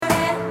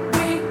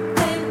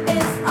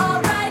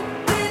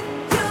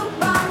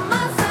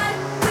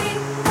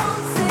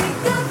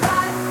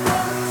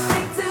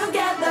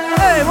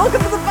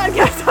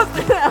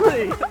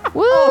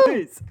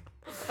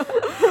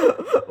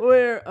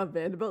a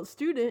Vanderbilt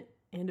student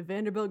and a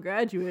Vanderbilt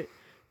graduate,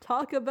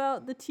 talk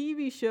about the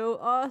TV show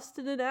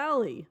Austin and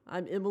Ally.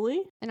 I'm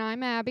Emily. And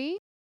I'm Abby.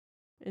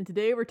 And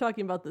today we're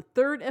talking about the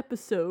third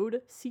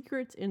episode,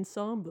 Secrets in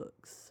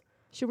Songbooks.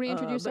 Should we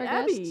introduce our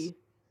Abby, guests?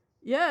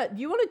 Yeah,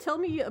 do you want to tell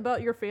me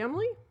about your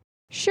family?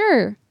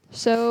 Sure.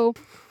 So,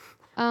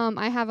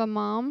 I have a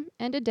mom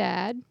and a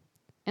dad,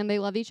 and they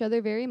love each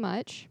other very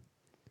much.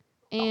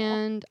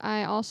 And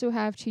I also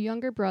have two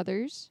younger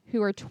brothers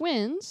who are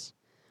twins.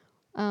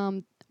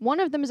 One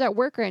of them is at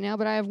work right now,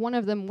 but I have one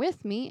of them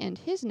with me, and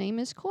his name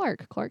is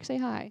Clark. Clark, say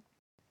hi.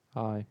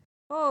 Hi.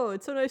 Oh,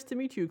 it's so nice to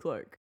meet you,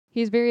 Clark.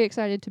 He's very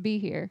excited to be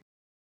here.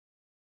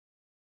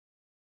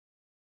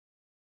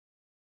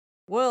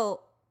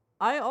 Well,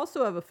 I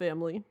also have a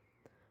family.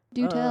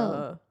 Do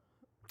tell.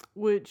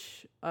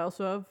 Which I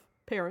also have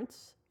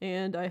parents,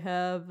 and I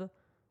have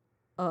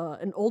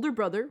an older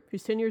brother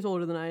who's 10 years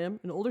older than I am,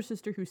 an older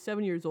sister who's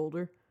 7 years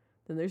older.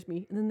 Then there's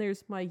me, and then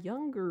there's my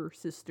younger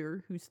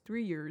sister who's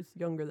 3 years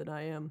younger than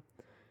I am.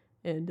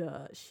 And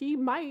she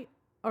might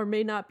or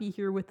may not be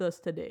here with us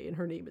today, and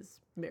her name is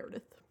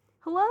Meredith.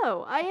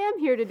 Hello, I am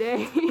here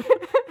today.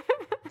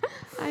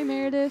 Hi,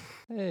 Meredith.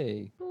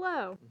 Hey.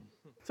 Hello.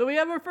 So we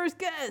have our first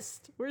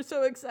guest. We're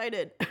so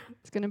excited.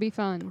 It's going to be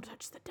fun. Don't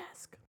touch the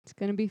desk. It's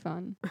going to be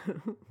fun.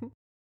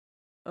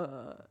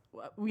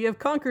 We have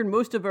conquered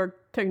most of our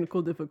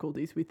technical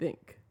difficulties, we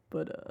think.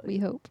 But We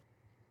hope.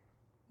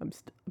 I'm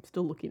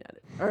still looking at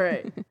it. All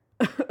right.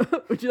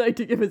 Would you like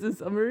to give us a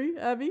summary,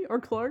 Abby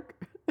or Clark?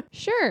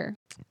 Sure.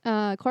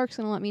 Clark's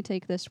going to let me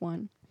take this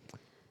one.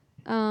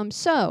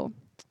 So,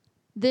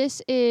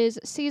 this is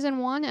Season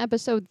 1,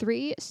 Episode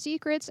 3,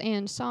 Secrets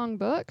and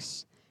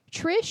Songbooks.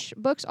 Trish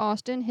books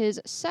Austin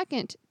his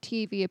second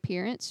TV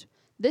appearance,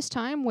 this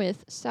time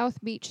with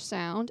South Beach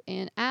Sound,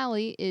 and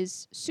Ally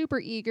is super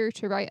eager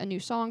to write a new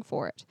song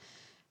for it.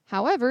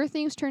 However,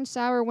 things turn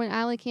sour when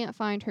Ally can't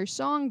find her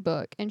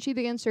songbook, and she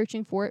begins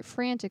searching for it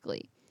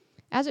frantically.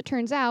 As it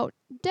turns out,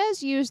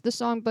 Des used the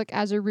songbook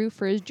as a roof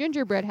for his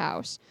gingerbread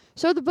house,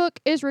 so the book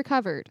is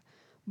recovered.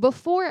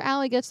 Before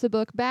Ally gets the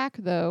book back,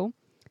 though,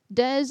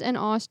 Des and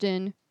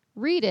Austin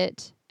read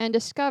it and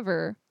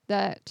discover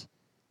that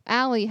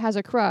Ally has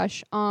a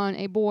crush on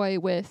a boy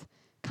with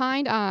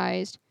kind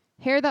eyes,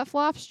 hair that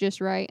flops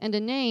just right, and a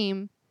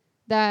name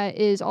that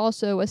is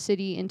also a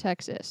city in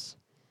Texas.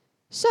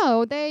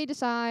 So they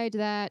decide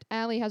that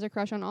Ally has a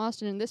crush on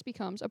Austin, and this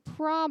becomes a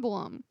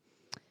problem.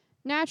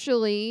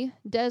 Naturally,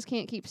 Des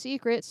can't keep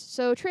secrets,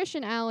 so Trish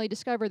and Ally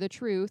discover the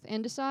truth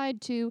and decide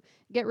to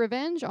get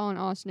revenge on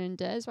Austin and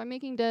Des by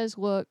making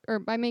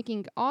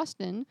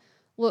Austin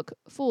look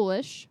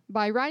foolish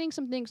by writing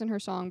some things in her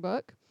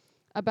songbook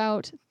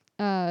about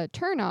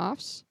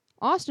turnoffs.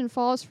 Austin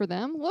falls for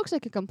them, looks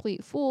like a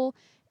complete fool,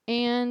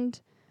 and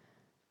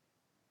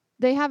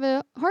they have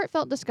a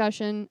heartfelt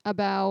discussion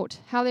about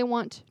how they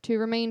want to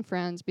remain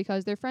friends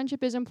because their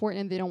friendship is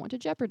important and they don't want to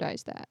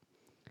jeopardize that.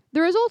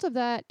 The result of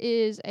that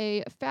is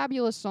a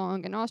fabulous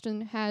song, and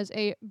Austin has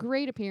a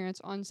great appearance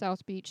on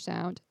South Beach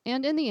Sound,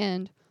 and in the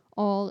end,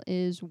 all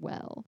is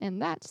well.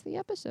 And that's the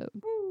episode.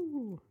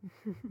 Woo.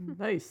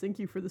 Nice. Thank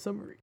you for the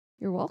summary.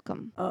 You're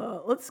welcome.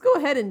 Let's go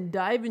ahead and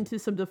dive into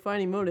some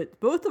defining moments.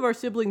 Both of our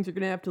siblings are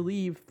going to have to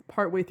leave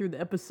partway through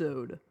the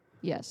episode.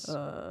 Yes.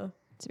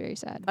 It's very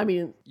sad. I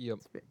mean... Yep.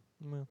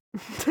 Well.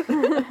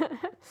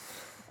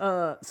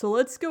 So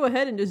let's go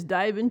ahead and just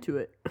dive into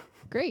it.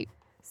 Great.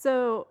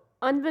 So,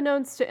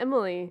 unbeknownst to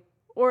Emily,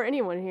 or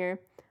anyone here,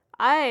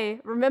 I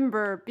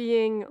remember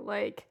being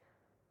like,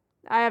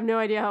 I have no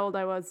idea how old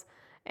I was,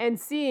 and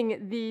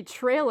seeing the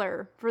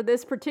trailer for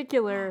this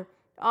particular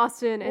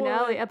Austin and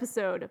Ally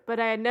episode,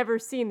 but I had never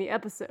seen the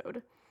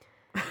episode.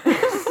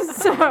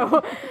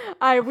 So,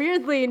 I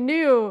weirdly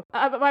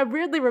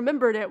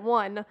remembered it,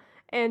 one,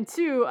 and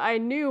two, I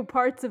knew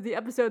parts of the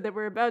episode that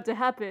were about to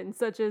happen,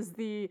 such as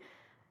the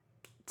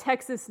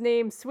Texas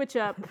name switch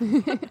up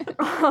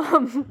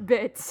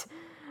bit,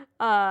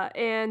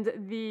 and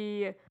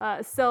the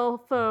cell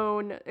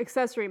phone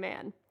accessory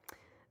man.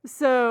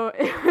 So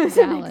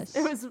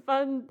it was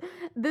fun.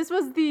 This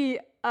was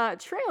the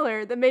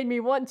trailer that made me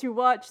want to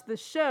watch the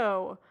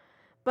show,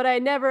 but I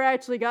never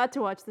actually got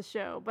to watch the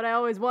show, but I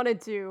always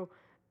wanted to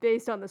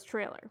based on this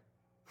trailer.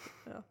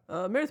 Yeah.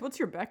 Meredith, what's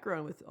your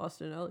background with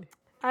Austin and Ally?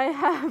 I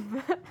have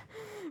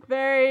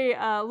very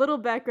little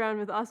background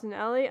with Austin and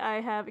Ally.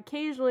 I have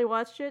occasionally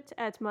watched it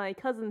at my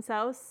cousin's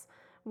house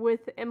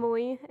with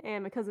Emily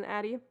and my cousin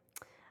Addie,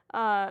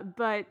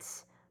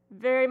 but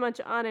very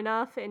much on and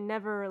off and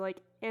never like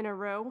in a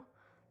row.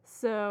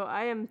 So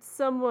I am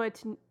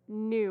somewhat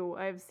new.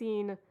 I've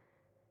seen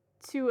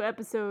 2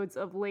 episodes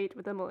of late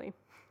with Emily.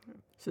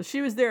 So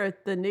she was there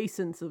at the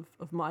nascence of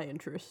my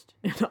interest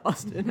in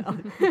Austin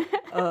and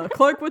Ally.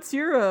 Clark, what's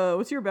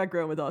your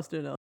background with Austin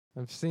and Ally?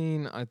 I've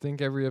seen, I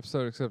think, every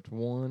episode except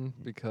one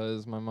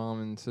because my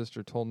mom and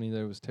sister told me that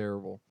it was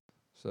terrible.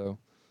 So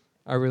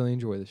I really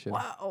enjoy the show.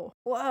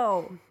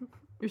 Wow.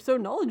 You're so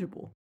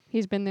knowledgeable.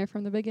 He's been there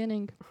from the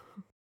beginning.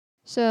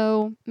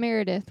 So,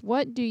 Meredith,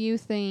 what do you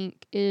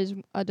think is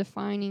a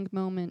defining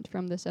moment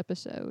from this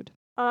episode?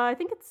 I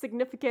think it's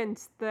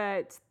significant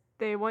that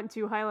they want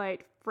to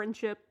highlight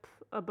friendship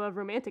above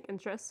romantic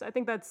interests. I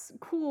think that's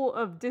cool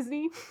of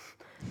Disney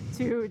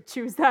to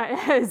choose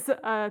that as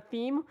a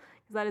theme,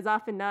 because that is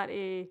often not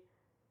a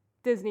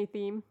Disney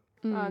theme.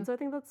 And so I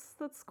think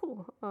that's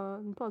cool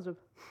and positive.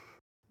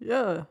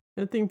 Yeah,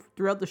 and I think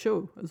throughout the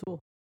show as well.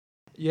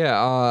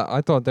 Yeah,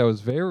 I thought that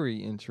was very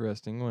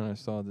interesting when I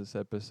saw this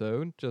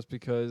episode, just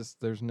because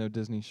there's no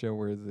Disney show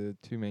where the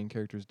two main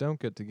characters don't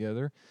get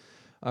together.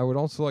 I would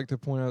also like to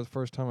point out the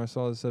first time I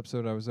saw this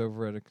episode, I was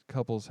over at a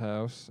couple's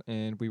house,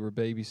 and we were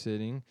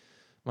babysitting.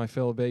 My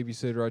fellow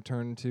babysitter I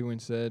turned to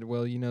and said,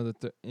 well, you know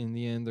that in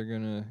the end they're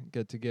going to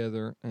get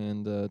together,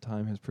 and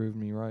time has proven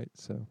me right,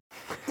 so.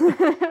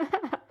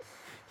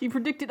 He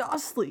predicted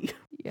Osley.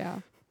 Yeah.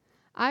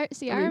 I I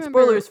mean,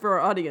 remember spoilers for our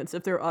audience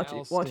if they're watching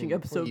Alston,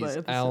 episode by please,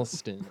 episode.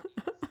 Alston.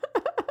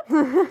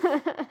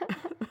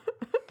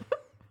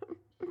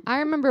 I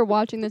remember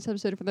watching this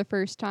episode for the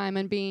first time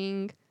and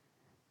being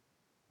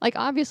like,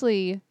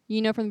 obviously,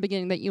 you know from the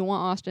beginning that you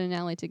want Austin and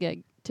Allie to get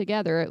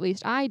together. At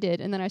least I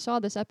did. And then I saw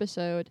this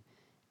episode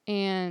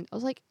and I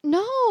was like,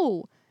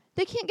 no,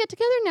 they can't get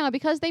together now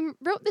because they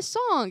wrote this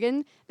song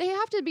and they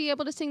have to be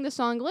able to sing the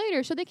song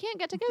later. So they can't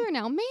get together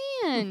now.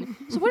 Man.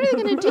 So what are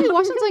they going to do?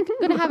 Austin's like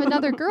going to have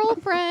another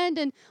girlfriend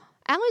and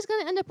Allie's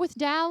going to end up with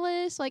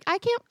Dallas. Like, I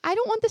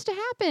don't want this to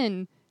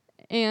happen.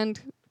 And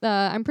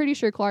I'm pretty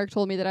sure Clark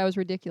told me that I was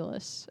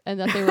ridiculous and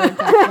that they were in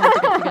fact going to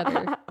get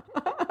together.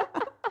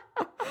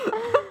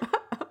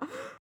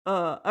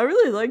 I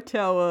really liked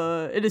how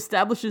it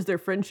establishes their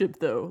friendship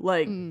though,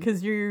 like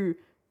because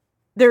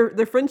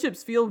their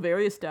friendships feel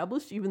very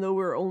established, even though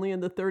we're only in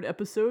the third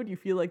episode. You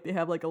feel like they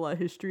have like a lot of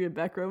history and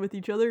background with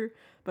each other,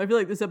 but I feel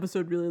like this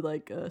episode really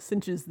like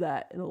cinches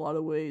that in a lot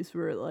of ways,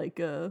 where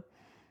like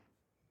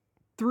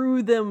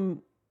through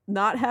them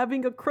not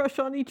having a crush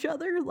on each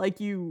other, like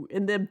you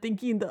and them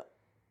thinking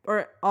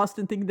or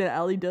Austin thinking that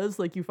Allie does,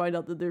 like you find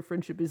out that their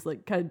friendship is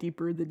like kind of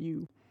deeper than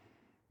you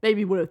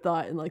maybe would have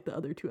thought in like the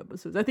other two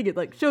episodes. I think it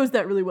like shows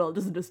that really well. It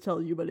doesn't just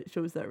tell you, but it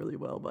shows that really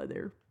well by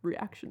their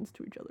reactions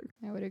to each other.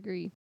 I would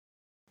agree.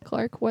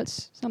 Clark,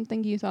 what's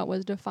something you thought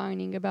was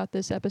defining about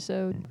this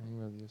episode?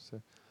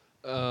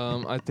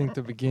 I think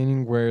the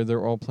beginning where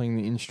they're all playing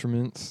the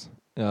instruments,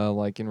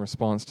 like in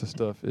response to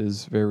stuff,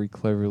 is very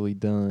cleverly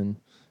done.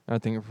 I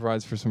think it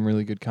provides for some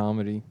really good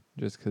comedy,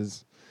 just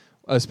because,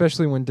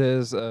 especially when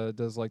Des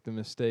does like the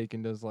mistake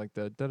and does like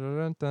the da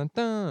da da da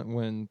da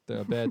when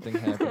the bad thing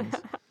happens.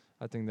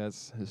 I think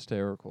that's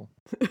hysterical.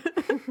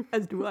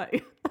 As do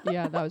I.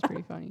 Yeah, that was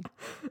pretty funny.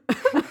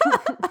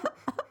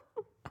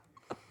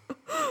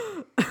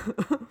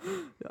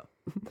 Yeah.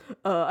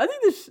 I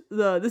think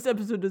this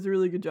episode does a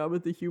really good job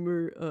with the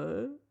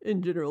humor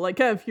in general, like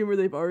kind of humor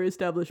they've already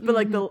established. But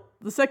like the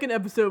second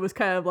episode was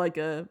kind of like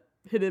a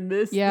hit and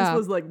miss. Yeah. This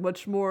was like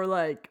much more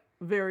like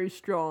very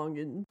strong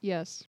and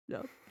Yes.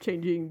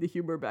 changing the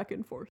humor back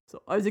and forth.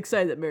 So I was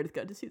excited that Meredith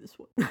got to see this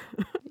one.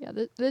 Yeah,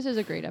 this is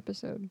a great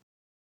episode.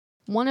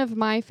 One of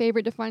my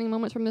favorite defining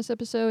moments from this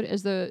episode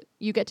is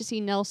you get to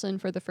see Nelson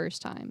for the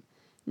first time.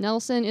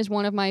 Nelson is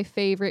one of my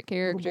favorite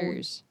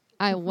characters.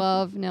 I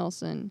love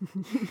Nelson.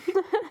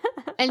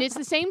 And it's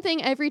the same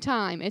thing every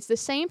time. It's the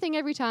same thing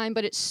every time,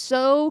 but it's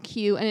so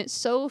cute and it's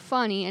so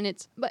funny and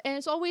it's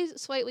always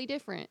slightly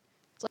different.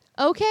 It's like,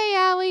 okay,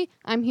 Allie,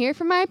 I'm here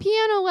for my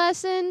piano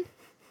lesson.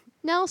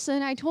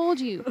 Nelson, I told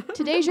you,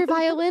 today's your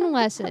violin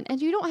lesson, and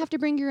you don't have to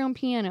bring your own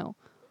piano.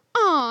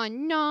 Aw,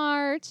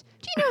 Nards.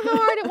 Do you know how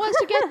hard it was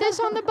to get this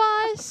on the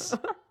bus?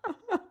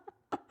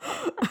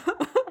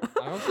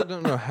 I also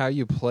don't know how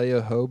you play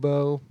a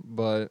hobo,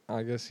 but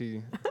I guess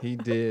he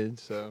did,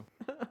 so.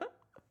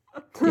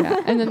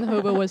 Yeah, and then the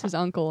hobo was his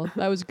uncle.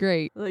 That was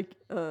great. Like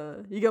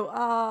you go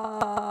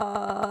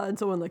and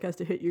someone like has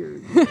to hit your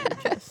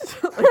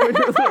chest like when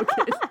you're a little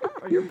kid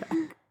or your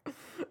back.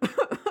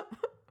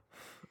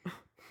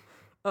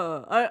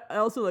 I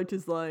also liked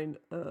his line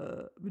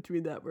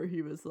between that where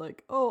he was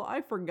like, "Oh,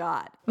 I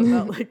forgot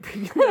about like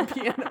picking the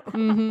piano."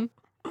 Mm-hmm.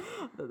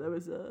 That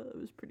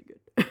was pretty good.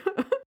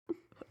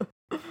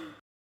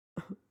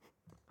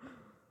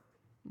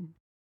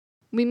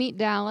 We meet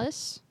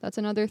Dallas. That's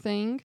another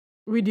thing.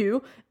 We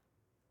do.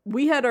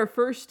 We had our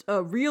first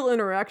real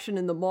interaction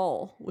in the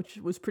mall, which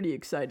was pretty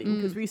exciting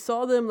because we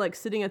saw them like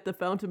sitting at the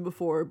fountain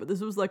before, but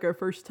this was like our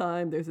first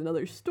time. There's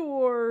another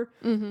store,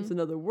 there's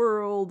another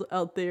world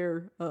out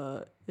there,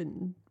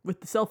 and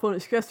with the cell phone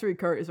accessory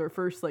cart is our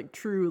first like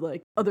true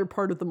like other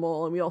part of the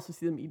mall, and we also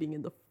see them eating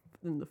in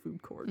the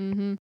food court.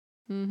 Mm-hmm.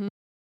 Mm-hmm.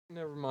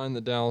 Never mind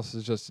that Dallas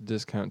is just a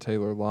discount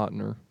Taylor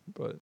Lautner,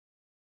 but.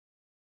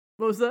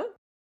 What was that?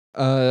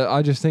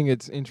 I just think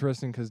it's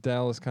interesting because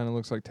Dallas kind of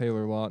looks like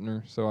Taylor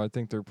Lautner, so I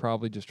think they're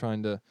probably just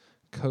trying to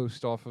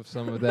coast off of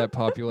some of that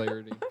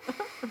popularity.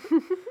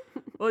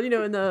 Well, you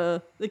know, and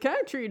they kind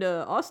of treat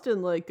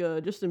Austin like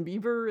Justin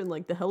Bieber and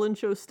like the Helen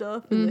Show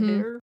stuff and the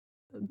hair.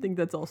 I think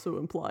that's also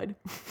implied.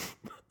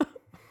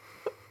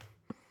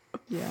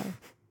 Yeah.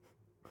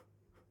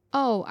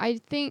 Oh, I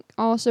think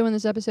also in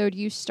this episode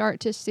you start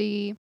to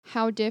see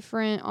how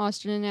different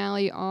Austin and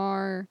Allie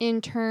are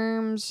in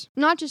terms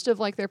not just of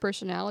like their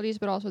personalities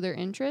but also their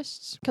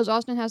interests. Because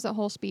Austin has that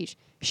whole speech.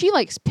 She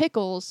likes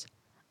pickles.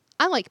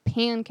 I like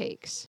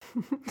pancakes.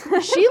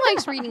 She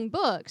likes reading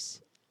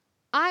books.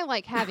 I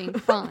like having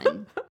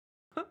fun.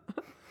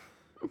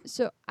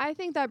 So I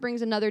think that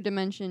brings another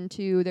dimension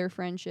to their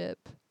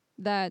friendship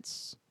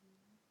that's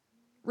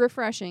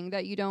refreshing,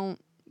 that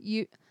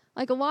you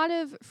like a lot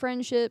of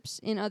friendships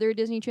in other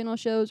Disney Channel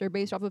shows are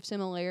based off of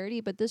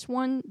similarity, but this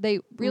one, they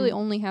really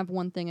only have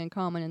one thing in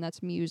common, and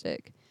that's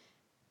music.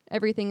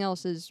 Everything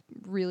else is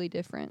really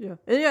different.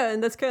 Yeah,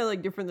 and that's kind of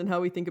like different than how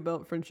we think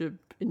about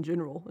friendship in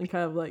general, and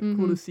kind of like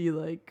cool to see,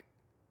 like,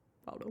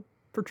 I don't know,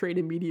 portrayed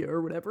in media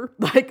or whatever.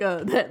 Like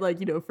that,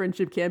 like, you know,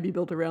 friendship can be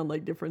built around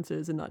like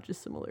differences and not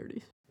just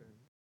similarities.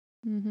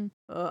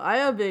 I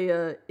have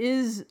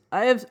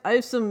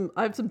some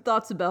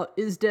thoughts about,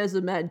 is Des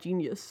a mad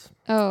genius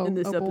in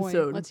this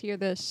episode? Boy. Let's hear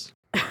this.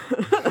 All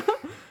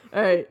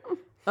right.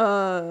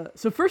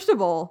 So first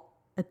of all,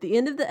 at the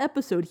end of the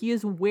episode, he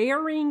is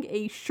wearing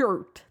a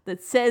shirt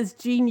that says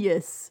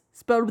genius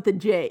spelled with a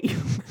J.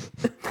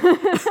 If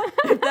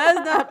that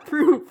is not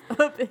proof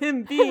of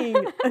him being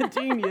a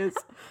genius,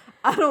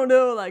 I don't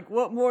know, like,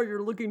 what more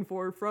you're looking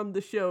for from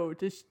the show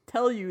to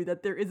tell you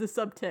that there is a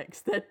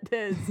subtext that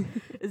Des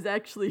is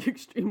actually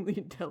extremely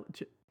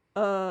intelligent.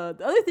 The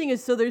other thing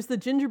is, so there's the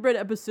gingerbread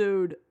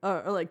episode,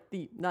 or like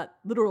the, not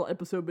literal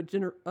episode, but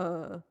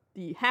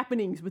the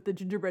happenings with the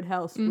gingerbread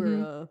house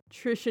where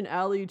Trish and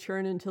Allie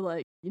turn into,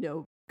 like, you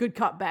know, good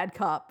cop, bad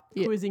cop,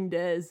 quizzing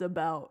Des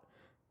about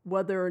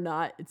whether or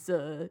not it's,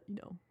 you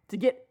know, to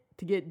get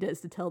Des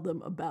to tell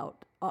them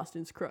about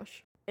Austin's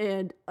crush.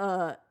 And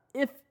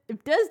if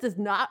Des does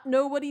not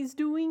know what he's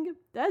doing,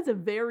 that's a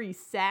very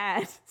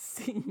sad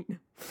scene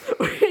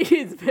where he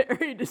is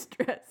very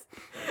distressed.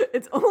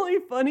 It's only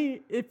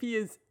funny if he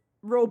is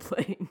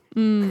role-playing.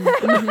 And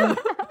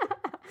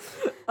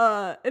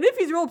if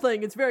he's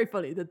role-playing, it's very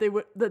funny that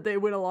they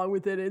went along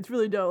with it, and it's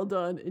really well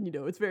done, and, you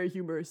know, it's very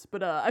humorous.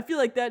 But I feel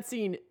like that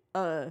scene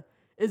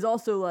is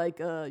also like,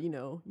 you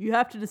know, you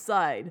have to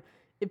decide.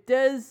 If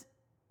Des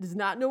does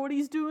not know what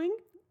he's doing,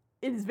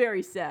 it is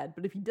very sad.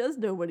 But if he does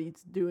know what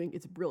he's doing,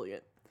 it's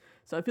brilliant.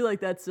 So I feel like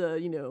that's,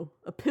 you know,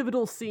 a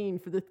pivotal scene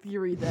for the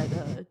theory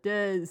that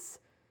Des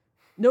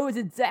knows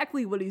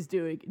exactly what he's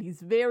doing, and he's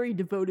very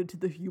devoted to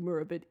the humor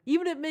of it.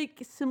 Even if it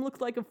makes him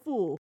look like a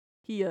fool,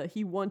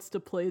 he wants to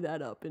play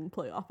that up and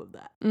play off of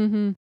that.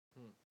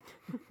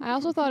 I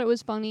also thought it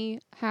was funny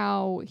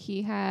how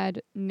he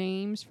had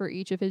names for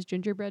each of his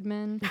gingerbread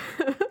men.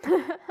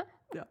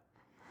 Yeah.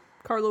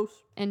 Carlos.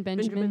 And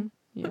Benjamin.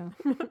 Yeah.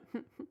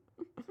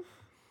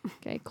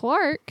 Okay,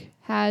 Clark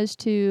has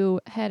to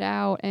head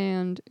out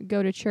and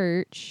go to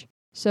church.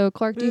 So,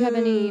 Clark, do you have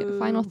any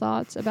final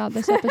thoughts about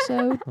this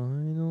episode?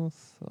 Final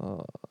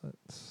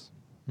thoughts.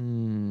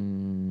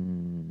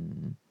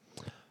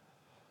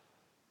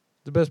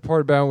 The best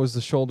part about it was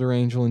the shoulder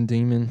angel and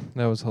demon.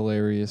 That was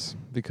hilarious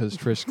because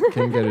Trish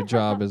can get a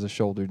job as a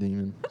shoulder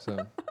demon.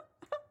 So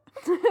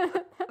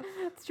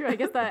That's true. I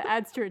guess that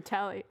adds to her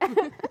tally.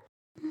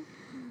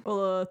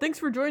 Well, thanks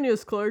for joining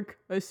us, Clark.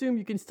 I assume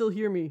you can still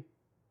hear me,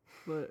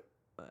 but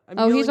I'm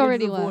Oh, he's yelling into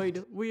already the left.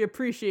 void. We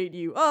appreciate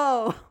you.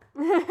 Oh.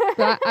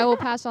 But I will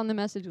pass on the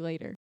message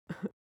later.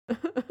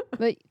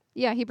 But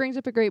yeah, he brings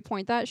up a great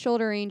point. That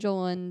shoulder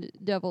angel and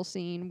devil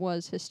scene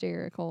was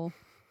hysterical.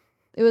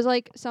 It was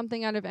like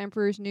something out of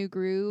Emperor's New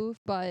Groove,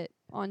 but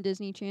on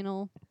Disney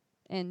Channel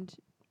and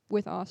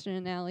with Austin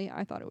and Allie.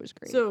 I thought it was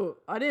great. So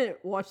I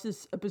didn't watch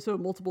this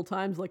episode multiple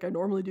times like I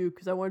normally do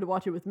because I wanted to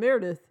watch it with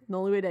Meredith. And the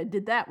only way that I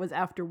did that was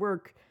after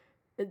work,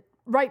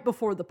 right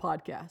before the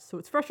podcast. So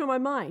it's fresh on my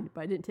mind,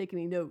 but I didn't take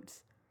any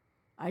notes.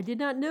 I did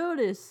not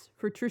notice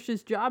for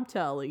Trisha's job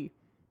tally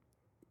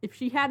if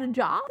she had a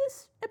job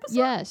this episode.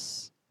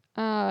 Yes.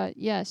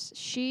 Yes.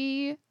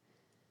 She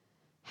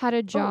had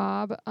a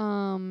job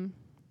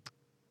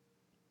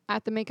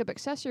at the makeup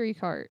accessory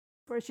cart.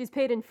 Where she's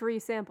paid in free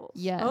samples.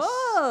 Yes.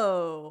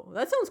 Oh,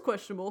 that sounds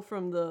questionable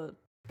from the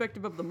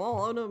perspective of the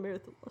mall. Oh no,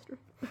 Meredith Lester.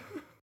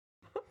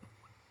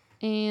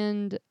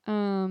 And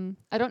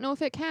I don't know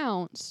if it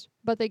counts,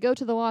 but they go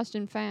to the Lost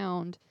and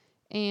Found,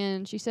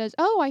 and she says,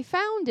 "Oh, I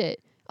found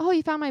it. Oh,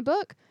 you found my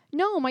book?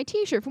 No, my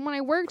T-shirt from when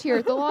I worked here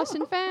at the Lost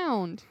and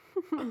Found."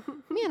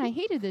 Man, I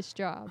hated this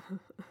job.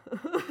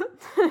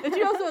 And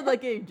she also had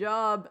like a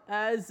job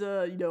as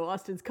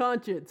Austin's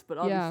conscience, but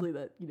obviously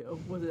that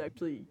wasn't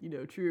actually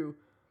true.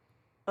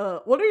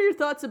 What are your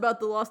thoughts about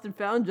the Lost and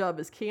Found job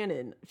as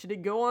canon? Should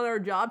it go on our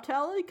job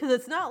tally? Because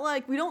it's not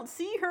like we don't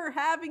see her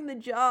having the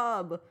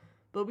job,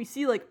 but we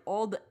see like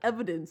all the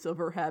evidence of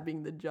her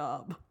having the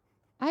job.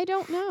 I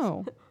don't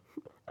know.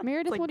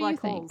 Meredith, Like what do you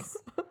black think? holes.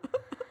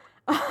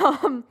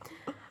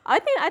 I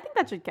think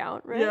that should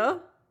count, right? Yeah.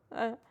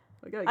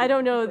 I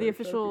don't know the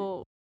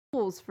official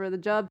rules for the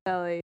job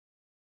tally,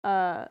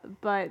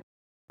 but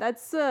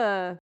that's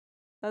a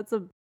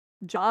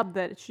job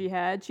that she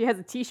had. She has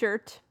a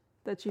T-shirt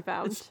that she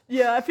found.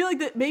 Yeah, I feel like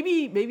that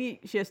maybe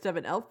she has to have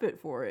an outfit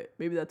for it.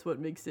 Maybe that's what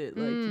makes it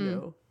like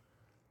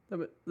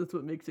that's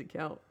what makes it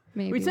count.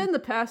 Maybe. We said in the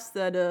past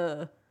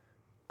that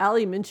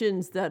Allie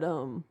mentions that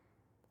oh,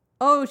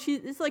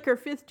 it's like her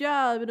 5th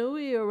job in a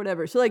week or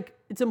whatever. So like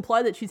it's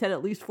implied that she's had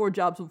at least 4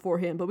 jobs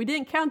beforehand, but we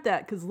didn't count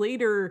that because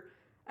later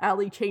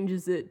Allie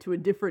changes it to a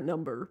different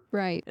number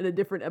Right. in a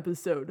different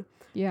episode.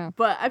 Yeah.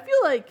 But I feel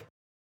like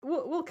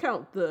we'll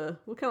count the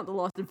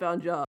lost and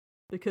found job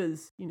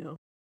because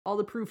all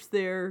the proof's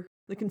there,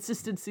 the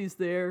consistency's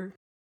there.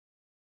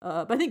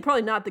 But I think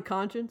probably not the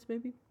conscience,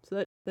 maybe.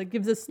 So that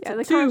gives us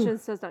The 2.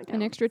 conscience does not count.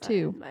 An extra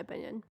 2. In my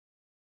opinion.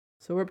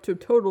 So we're up to a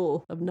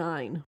total of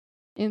 9.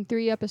 In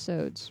 3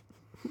 episodes.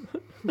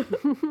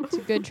 It's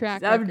a good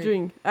track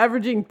It's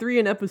averaging 3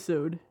 an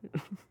episode.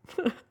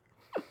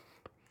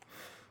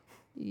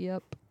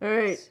 Yep. All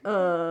right.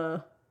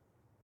 Do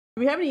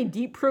we have any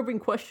deep probing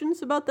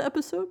questions about the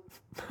episode?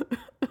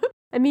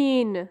 I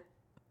mean,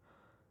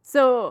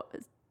 so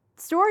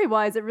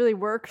story-wise, it really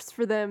works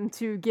for them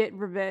to get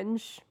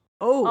revenge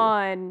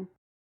on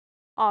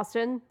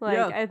Austin. Like,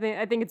 Yeah.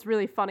 I think it's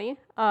really funny,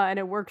 and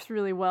it works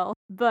really well.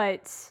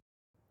 But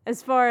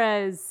as far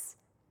as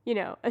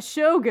a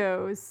show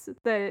goes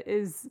that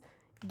is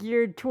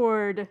geared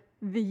toward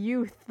the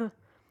youth,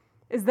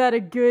 is that a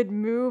good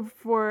move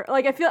for?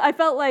 Like, I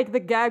felt like the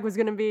gag was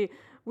gonna be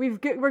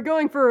we're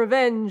going for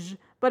revenge,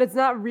 but it's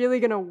not really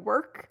gonna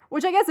work.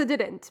 Which I guess it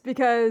didn't,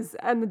 because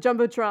on the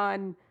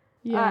Jumbotron,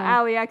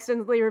 Allie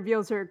accidentally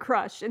reveals her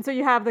crush, and so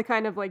you have the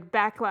kind of like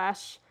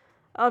backlash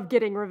of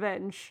getting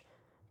revenge,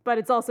 but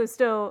it's also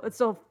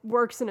still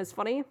works and is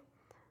funny.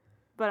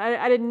 But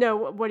I didn't know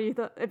what you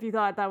thought, if you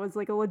thought that was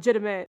like a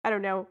legitimate, I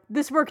don't know,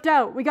 this worked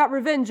out, we got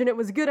revenge and it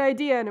was a good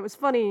idea and it was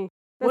funny.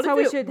 That's how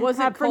we should have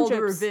friendships. Called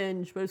a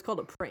revenge, but it's called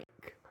a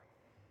prank.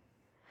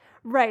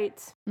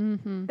 Right.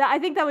 Mm-hmm. I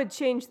think that would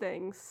change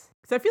things.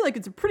 Because I feel like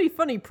it's a pretty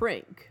funny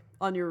prank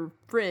on your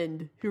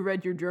friend who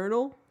read your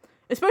journal.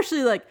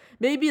 Especially like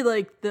maybe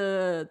like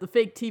the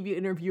fake TV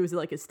interview is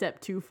like a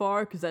step too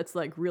far because that's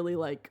like really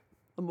like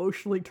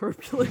emotionally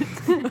turbulent.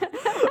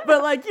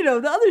 But like,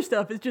 the other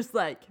stuff is just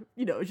like,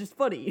 it's just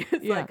funny.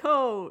 It's like,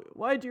 oh,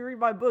 why'd you read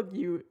my book,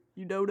 you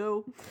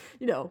dodo?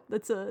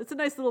 It's a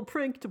nice little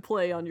prank to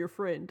play on your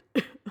friend.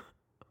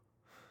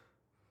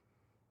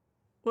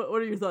 What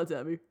are your thoughts,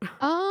 Abby?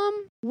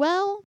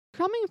 Well,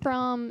 coming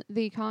from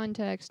the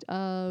context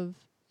of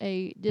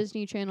a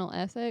Disney Channel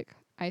ethic,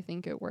 I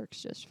think it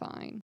works just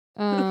fine.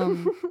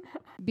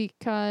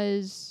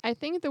 Because I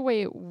think the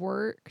way it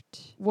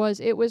worked was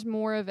it was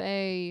more of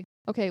a,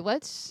 okay,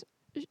 let's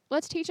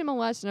teach him a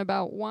lesson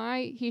about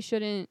why he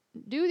shouldn't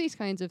do these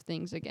kinds of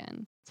things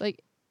again. It's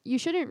like, you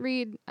shouldn't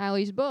read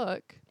Allie's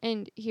book,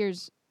 and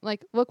here's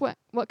like, look at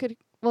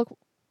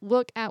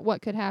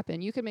what could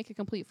happen. You could make a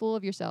complete fool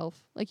of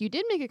yourself. Like, you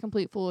did make a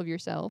complete fool of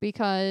yourself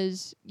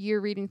because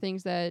you're reading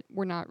things that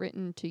were not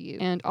written to you.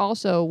 And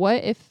also,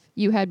 what if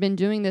you had been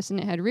doing this and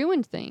it had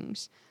ruined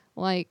things?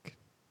 Like,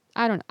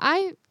 I don't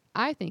know.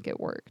 I think it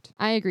worked.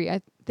 I agree.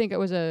 I think it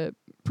was a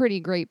pretty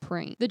great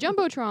prank. The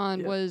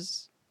Jumbotron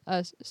was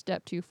a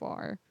step too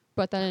far,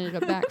 but that ended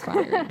up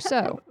backfiring.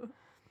 So,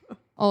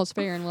 all's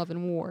fair in love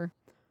and war.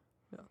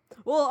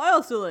 Well, I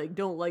also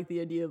don't like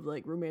the idea of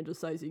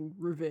romanticizing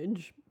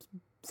revenge.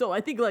 So I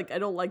think I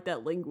don't like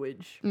that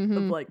language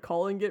of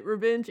calling it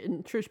revenge,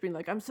 and Trish being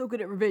like, I'm so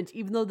good at revenge,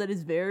 even though that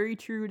is very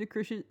true to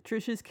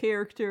Trish's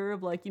character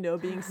of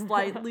being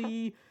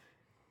slightly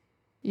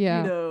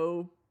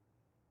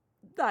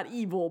not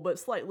evil, but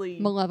slightly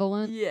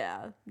malevolent.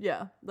 Yeah.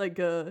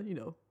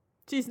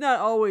 She's not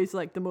always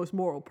the most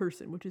moral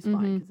person, which is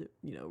fine because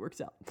it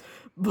works out.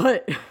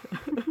 But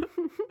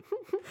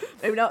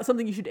maybe not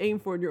something you should aim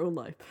for in your own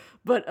life.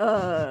 But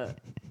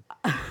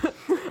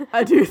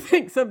I do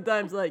think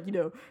sometimes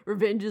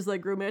revenge is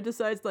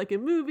romanticized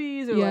in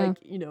movies or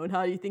and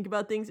how you think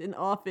about things, and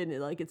often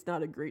it's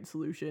not a great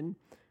solution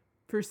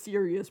for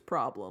serious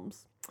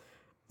problems.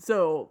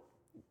 So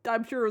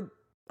I'm sure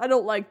I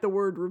don't like the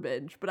word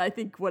revenge, but I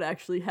think what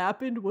actually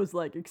happened was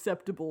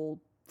acceptable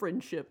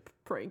friendship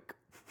prank.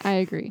 I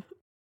agree.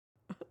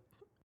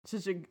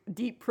 Such a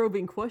deep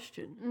probing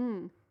question.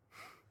 Mm.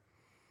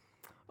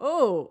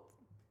 Oh,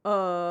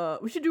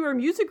 we should do our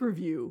music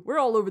review. We're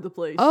all over the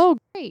place. Oh,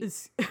 great.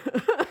 It's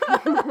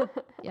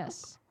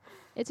Yes.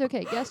 It's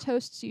okay. Guest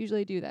hosts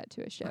usually do that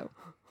to a show.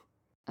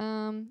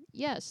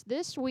 Yes,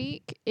 this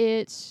week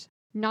it's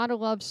not a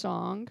love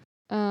song.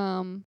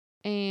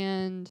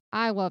 And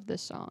I love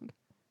this song.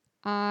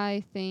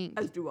 I think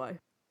As do I.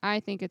 I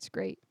think it's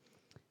great.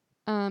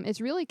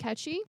 It's really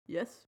catchy,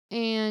 Yes.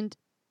 and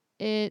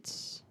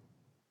it's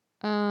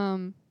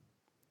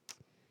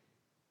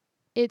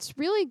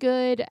really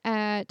good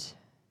at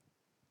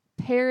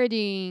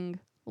parodying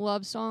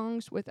love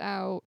songs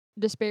without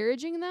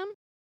disparaging them.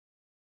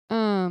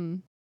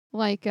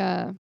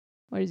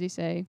 What does he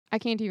say? I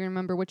can't even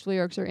remember which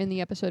lyrics are in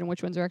the episode and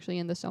which ones are actually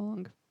in the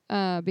song.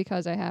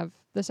 Because I have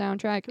the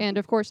soundtrack. And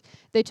of course,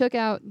 they took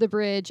out the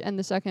bridge and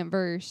the second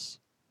verse,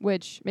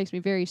 which makes me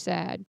very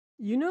sad.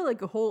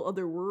 A whole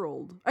other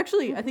world.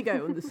 Actually, I think I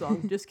own the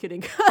song. Just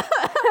kidding.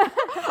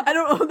 I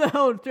don't own the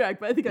whole track,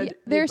 but I think I do.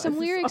 There are some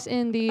lyrics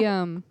in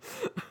the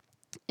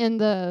in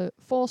the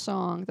full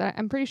song that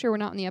I'm pretty sure we're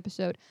not in the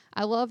episode.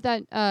 I love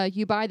that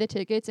you buy the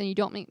tickets and you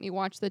don't make me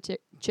watch the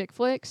chick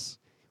flicks.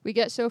 We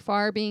get so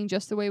far being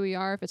just the way we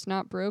are. If it's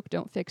not broke,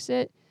 don't fix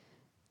it.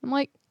 I'm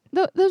like,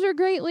 those are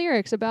great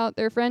lyrics about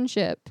their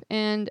friendship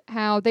and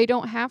how they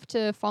don't have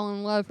to fall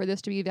in love for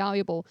this to be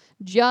valuable.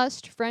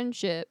 Just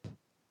friendship,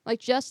 like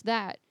just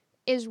that,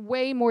 is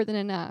way more than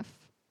enough.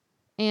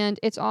 And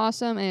it's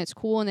awesome and it's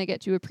cool and they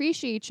get to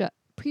appreciate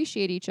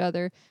each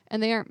other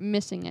and they aren't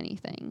missing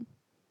anything.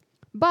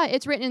 But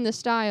it's written in the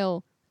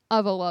style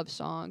of a love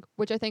song,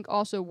 which I think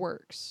also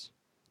works.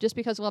 Just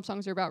because love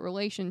songs are about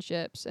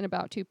relationships and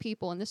about two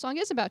people, and this song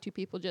is about two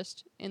people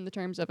just in the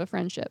terms of a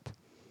friendship.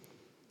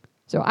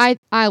 So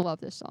I love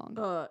this song.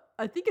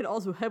 I think it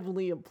also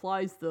heavily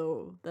implies,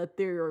 though, that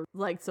they're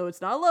like, so it's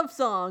not a love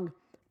song,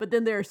 but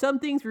then there are some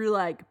things where you're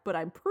like, but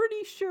I'm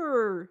pretty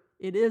sure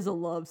it is a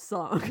love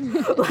song.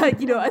 Like,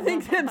 I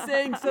think them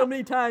saying so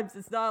many times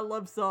it's not a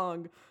love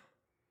song,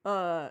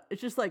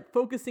 it's just like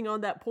focusing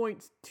on that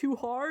point too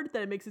hard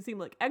that it makes it seem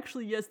like,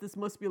 actually, yes, this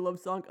must be a love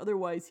song,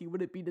 otherwise he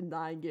wouldn't be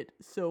denying it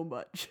so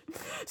much.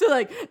 So,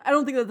 like, I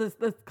don't think that that's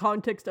the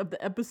context of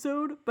the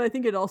episode, but I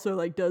think it also,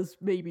 like, does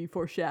maybe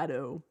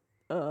foreshadow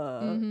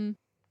Austin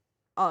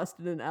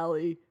and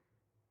Ally.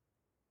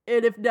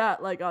 And if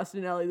not, like, Austin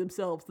and Ally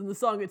themselves, then the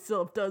song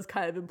itself does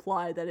kind of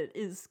imply that it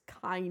is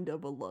kind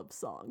of a love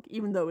song,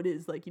 even though it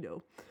is, like,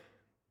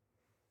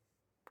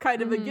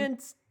 kind of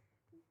against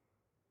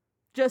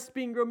just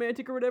being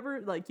romantic or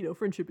whatever. Like,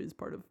 friendship is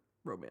part of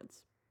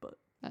romance, but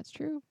That's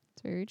true.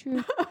 It's very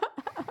true.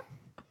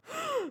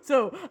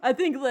 so I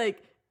think,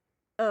 like,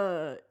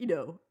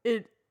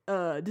 it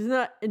does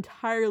not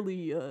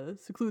entirely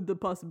seclude the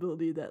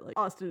possibility that, like,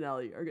 Austin and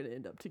Ally are going to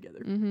end up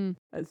together,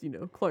 as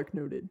Clark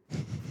noted.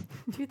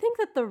 Do you think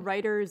that the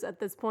writers at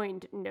this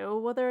point know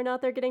whether or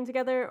not they're getting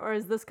together, or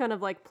is this kind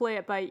of like play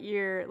it by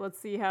ear, let's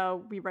see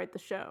how we write the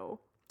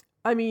show?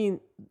 I mean,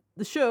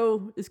 the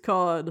show is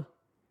called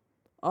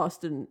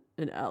Austin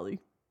and Ally.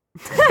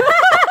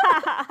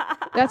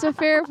 That's a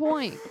fair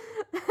point.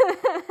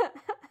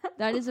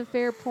 That is a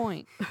fair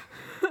point.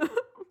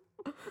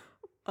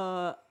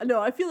 No,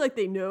 I feel like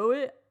they know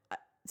it.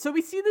 So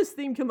we see this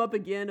theme come up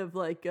again of,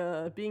 like,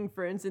 being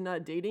friends and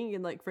not dating,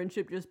 and, like,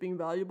 friendship just being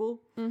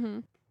valuable.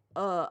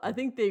 I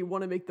think they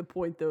want to make the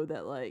point, though,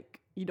 that, like,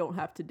 you don't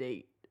have to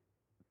date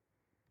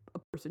a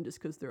person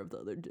just because they're of the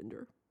other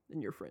gender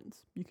and you're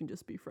friends. You can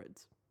just be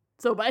friends.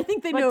 So, but I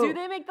think they know. But do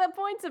they make that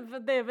point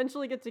if they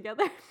eventually get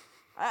together?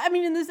 I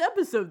mean, in this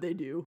episode, they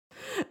do.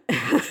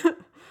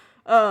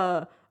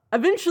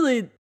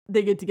 Eventually,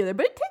 they get together,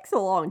 but it takes a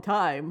long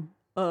time.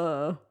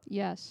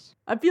 Yes.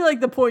 I feel like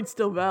the point's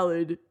still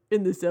valid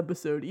in this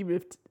episode, even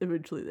if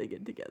eventually they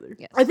get together.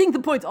 Yes. I think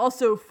the point's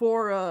also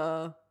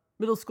for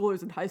middle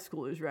schoolers and high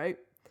schoolers, right?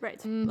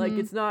 Right. Like,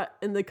 it's not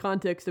in the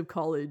context of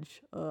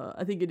college.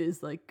 I think it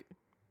is, like,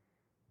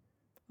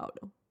 I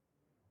don't know.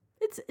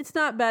 It's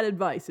not bad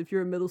advice if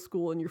you're in middle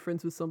school and you're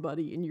friends with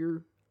somebody and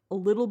you're a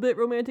little bit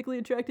romantically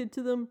attracted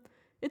to them.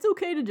 It's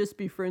okay to just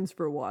be friends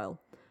for a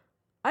while.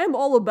 I am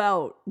all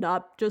about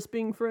not just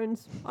being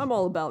friends. I'm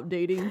all about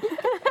dating.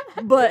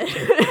 But,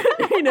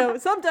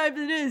 sometimes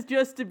it is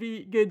just to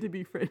be good to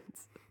be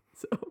friends.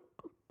 So.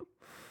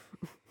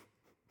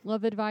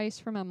 Love advice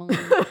from Emily.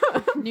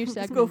 New segment.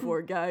 Let's go for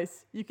it,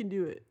 guys. You can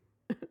do it.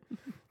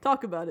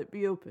 Talk about it.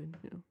 Be open.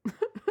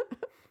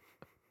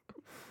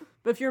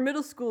 But if you're in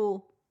middle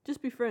school,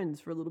 just be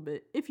friends for a little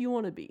bit. If you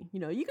want to be, you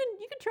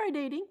can try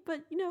dating,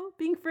 but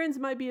being friends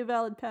might be a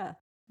valid path.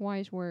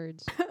 Wise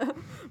words.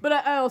 But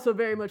I also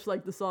very much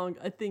like the song.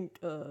 I think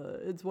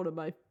it's one of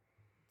my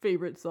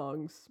favorite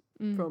songs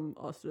from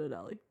Austin and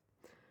Ally.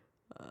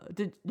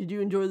 Did you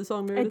enjoy the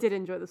song, Meredith? I did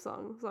enjoy the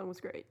song. The song was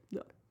great.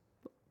 Yeah.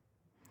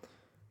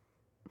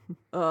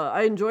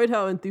 I enjoyed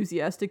how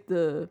enthusiastic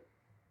the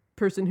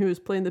person who was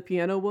playing the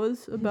piano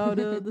was about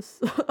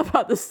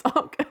about the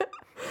song.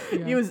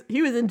 Yeah.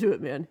 He was into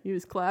it, man. He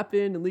was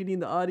clapping and leading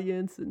the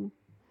audience, and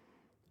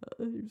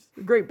he was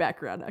a great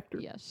background actor.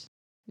 Yes.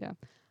 Yeah.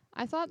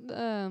 I thought,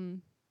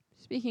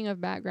 speaking of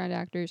background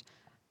actors,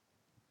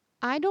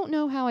 I don't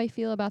know how I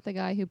feel about the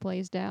guy who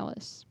plays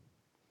Dallas.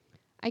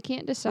 I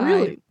can't decide.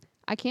 Really?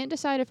 I can't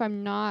decide if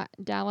I'm not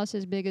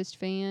Dallas's biggest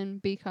fan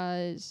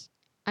because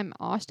I'm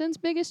Austin's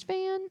biggest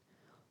fan,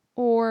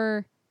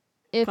 or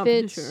if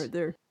Competition right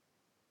there.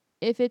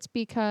 it's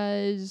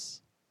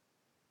because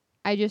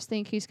I just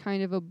think he's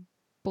kind of a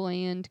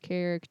bland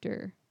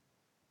character,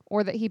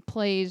 or that he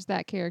plays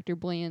that character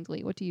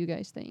blandly. What do you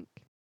guys think?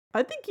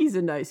 I think he's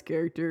a nice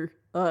character.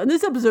 In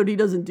this episode, he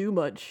doesn't do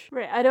much.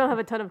 Right. I don't have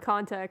a ton of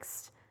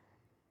context.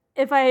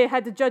 If I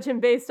had to judge him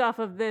based off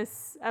of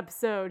this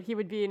episode, he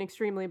would be an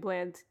extremely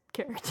bland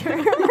character.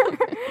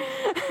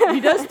 He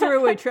does throw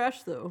away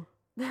trash, though.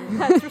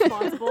 That's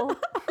responsible.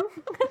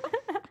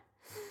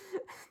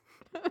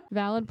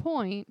 Valid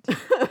point.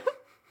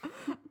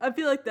 I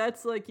feel like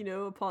that's, like,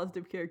 a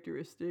positive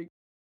characteristic.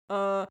 He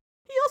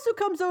also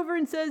comes over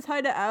and says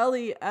hi to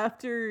Ally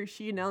after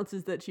she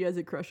announces that she has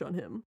a crush on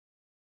him.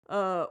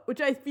 Which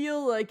I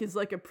feel like is,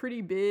 like, a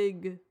pretty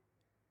big,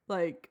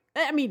 like,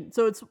 I mean,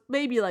 so it's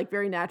maybe like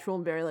very natural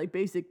and very like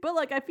basic, but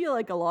like I feel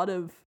like a lot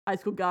of high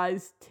school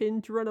guys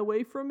tend to run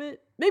away from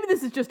it. Maybe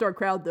this is just our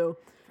crowd though.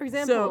 For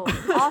example,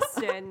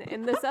 Austin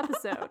in this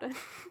episode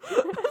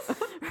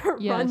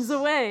runs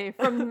away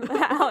from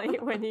Allie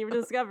when he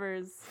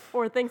discovers,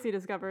 or thinks he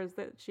discovers,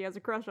 that she has a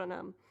crush on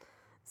him.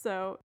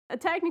 So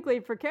technically,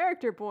 for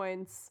character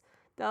points,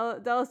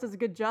 Dallas does a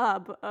good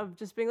job of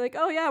just being like,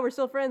 oh yeah, we're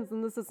still friends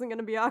and this isn't going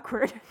to be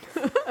awkward.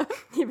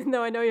 Even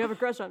though I know you have a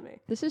crush on me.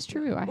 This is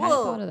true. I hadn't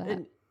thought of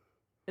that.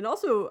 And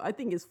also, I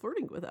think is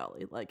flirting with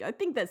Allie. Like, I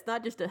think that's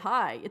not just a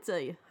hi. It's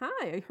a,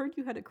 hi, I heard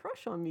you had a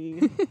crush on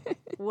me.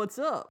 What's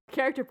up?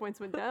 Character points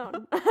went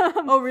down.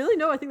 Oh, really?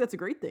 No, I think that's a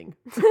great thing.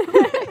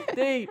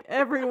 Date.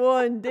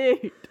 Everyone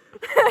date.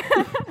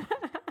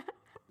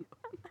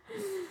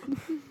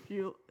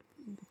 If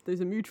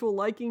there's a mutual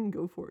liking,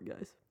 go for it,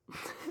 guys.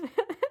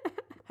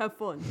 Have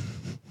fun.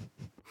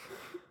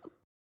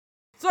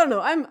 So I don't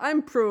know.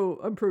 I'm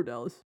pro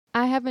Dallas.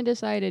 I haven't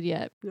decided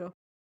yet. Yeah.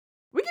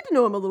 We get to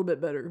know him a little bit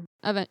better.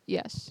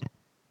 Yes.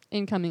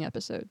 In coming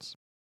episodes.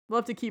 We'll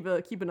have to keep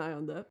an eye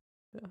on that.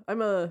 Yeah.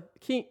 I'm a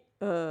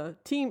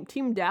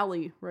team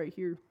Dally right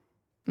here.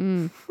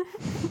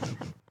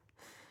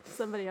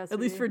 Somebody has At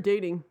least for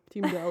dating,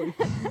 Team Dally.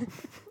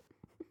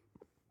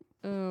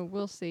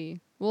 We'll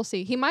see. We'll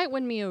see. He might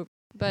win me over,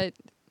 but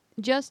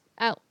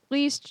at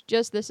least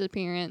this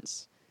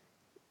appearance,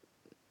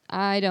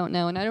 I don't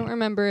know. And I don't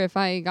remember if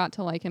I got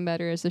to like him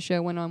better as the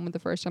show went on with the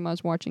first time I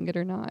was watching it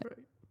or not.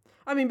 Right.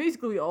 I mean,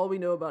 basically all we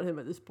know about him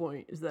at this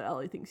point is that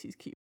Allie thinks he's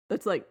cute.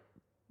 That's like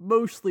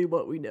mostly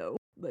what we know.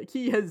 Like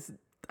he has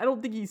I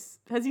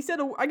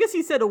guess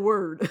he said a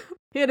word.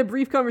 He had a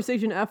brief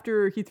conversation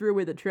after he threw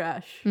away the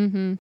trash.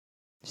 Mm-hmm.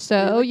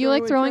 So you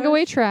like throwing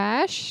away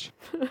trash?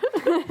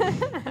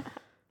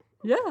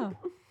 Yeah.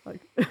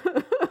 Like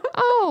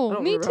oh,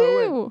 me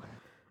too.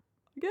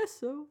 I guess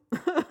so.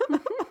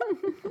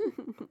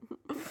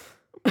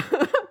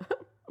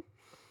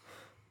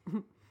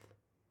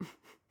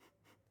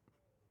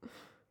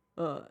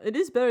 It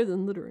is better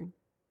than littering.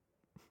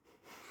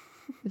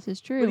 This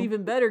is true. But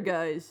even better,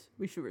 guys,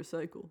 we should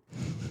recycle.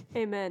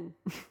 Amen.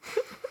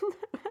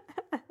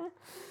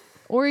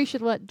 Or you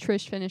should let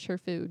Trish finish her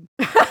food.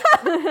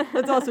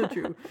 That's also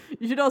true.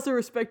 You should also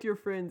respect your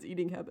friends'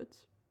 eating habits.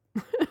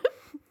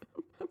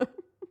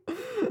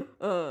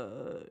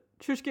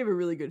 Trish gave a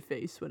really good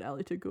face when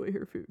Allie took away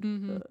her food.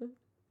 Mm-hmm.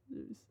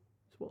 It was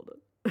well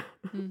done.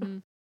 Mm-hmm.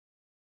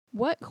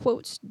 What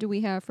quotes do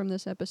we have from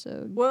this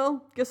episode?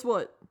 Well, guess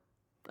what?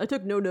 I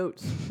took no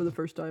notes for the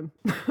first time.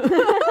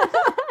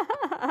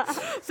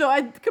 So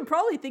I could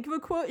probably think of a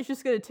quote. It's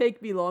just going to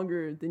take me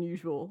longer than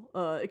usual.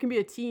 It can be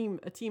a team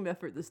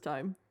effort this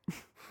time.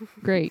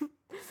 Great.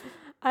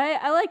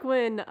 I like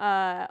when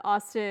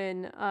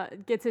Austin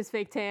gets his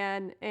fake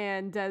tan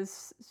and Des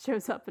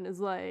shows up and is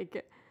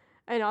like,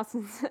 and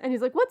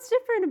he's like, what's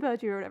different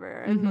about you or whatever,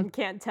 and then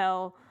can't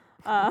tell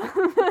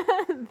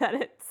that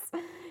it's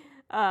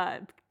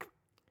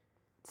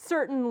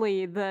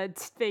certainly the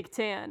fake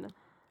tan.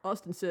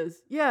 Austin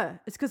says, yeah,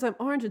 it's because I'm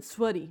orange and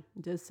sweaty.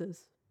 And Des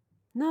says,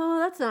 no,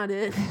 that's not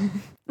it.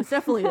 That's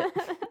definitely it.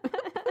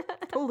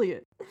 Totally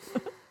it.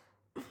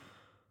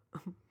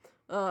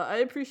 I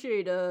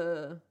appreciate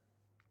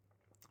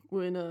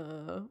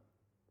when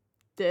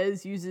Des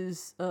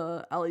uses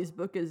Allie's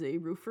book as a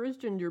roof for his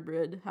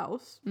gingerbread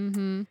house.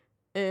 Mm-hmm.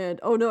 And,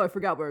 oh no, I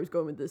forgot where I was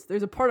going with this.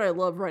 There's a part I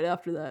love right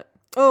after that.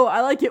 Oh, I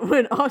like it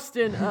when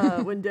Austin,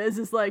 when Des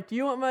is like, do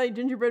you want my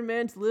gingerbread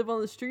man to live on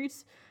the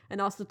streets? And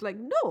Austin's like,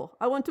 no,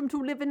 I want him to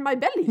live in my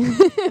belly.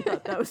 I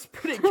thought that was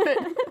pretty good.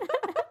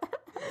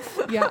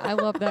 Yeah, I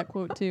love that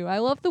quote too. I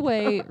love the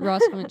way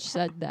Ross Lynch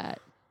said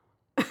that.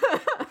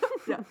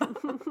 Yeah.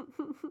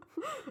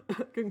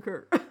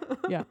 Concur.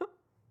 Yeah.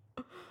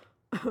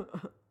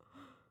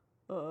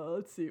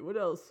 Let's see. What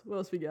else? What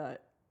else we got?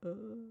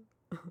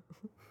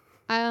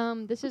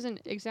 This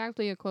isn't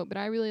exactly a quote, but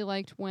I really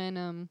liked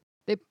when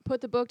they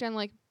put the book down.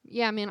 Like,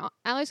 yeah, man,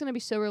 Allie's gonna be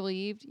so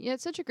relieved. Yeah,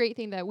 it's such a great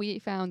thing that we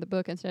found the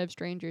book instead of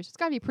strangers. It's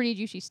gotta be pretty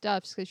juicy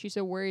stuff because she's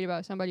so worried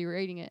about somebody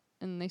reading it.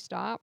 And they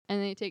stop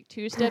and they take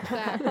 2 steps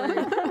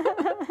backward,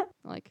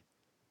 like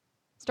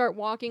start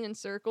walking in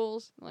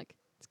circles. Like,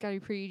 it's gotta be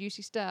pretty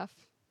juicy stuff.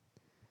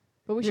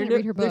 But we shouldn't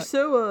read her book. They're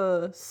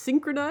so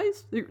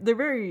synchronized. They're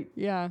very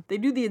They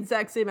do the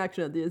exact same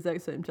action at the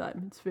exact same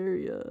time. It's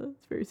very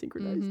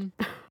synchronized.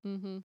 Mm-hmm.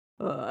 Mm-hmm.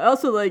 I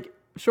also like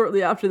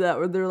shortly after that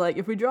where they're like,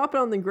 if we drop it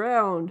on the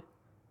ground,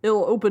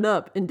 it'll open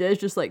up, and Des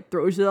just like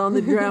throws it on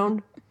the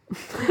ground.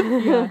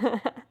 Yeah.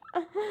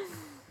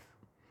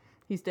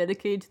 He's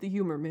dedicated to the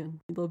humor, man.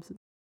 He loves it.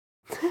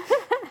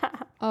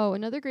 Oh,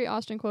 another great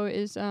Austin quote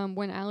is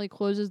when Allie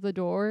closes the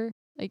door.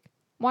 Like,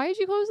 why did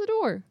you close the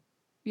door?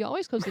 You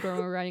always close the door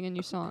when we're writing a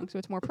new song, so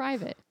it's more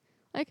private.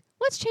 Like,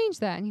 let's change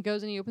that. And he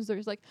goes and he opens the door.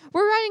 He's like,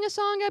 we're writing a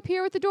song up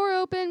here with the door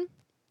open.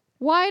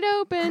 Wide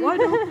open.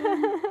 Wide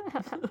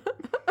open.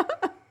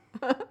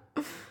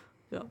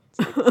 Yeah.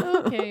 Like,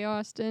 okay,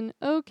 Austin.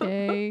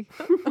 Okay.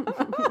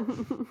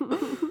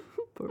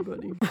 Poor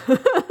buddy.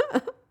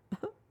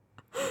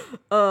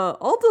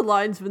 Alta the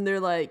lines when they're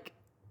like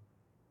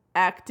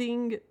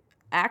acting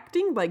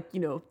like, you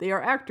know, they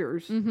are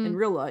actors in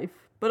real life,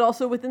 but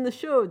also within the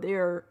show they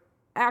are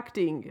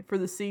acting for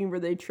the scene where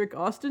they trick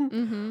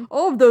Austin.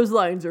 All of those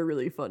lines are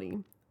really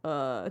funny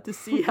to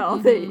see how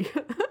they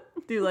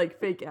do like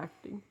fake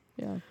acting.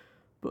 Yeah.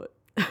 But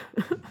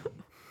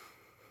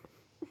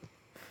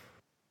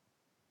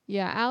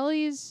Yeah,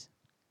 Allie's,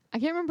 I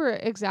can't remember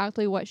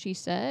exactly what she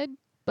said,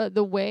 but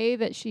the way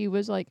that she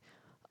was like,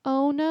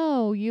 "Oh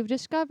no, you've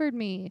discovered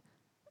me.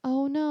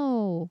 Oh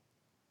no."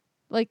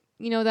 Like,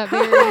 you know, that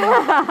very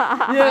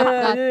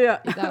yeah.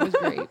 that was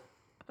great.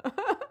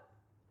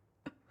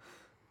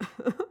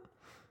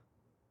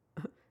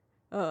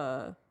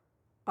 I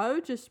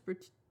would just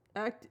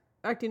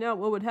acting out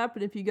what would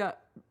happen if you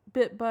got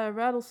bit by a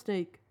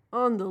rattlesnake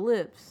on the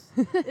lips.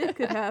 It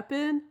could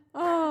happen.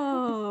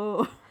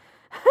 Oh.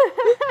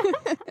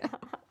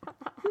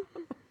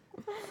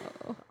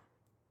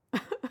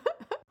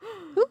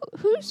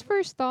 Whose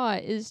first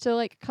thought is to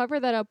like cover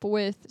that up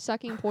with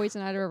sucking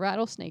poison out of a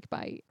rattlesnake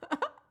bite?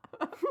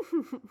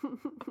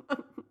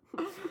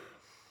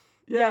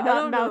 Yeah, I not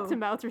don't know.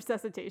 mouth-to-mouth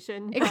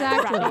resuscitation.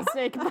 Exactly.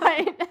 Rattlesnake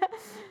bite.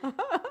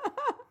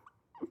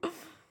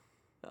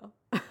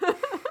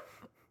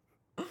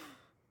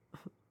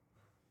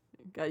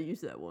 Gotta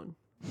use that one.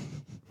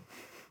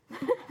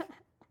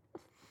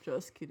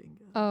 Just kidding.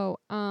 Guys. Oh,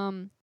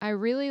 I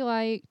really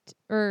liked,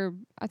 or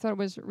I thought it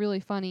was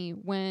really funny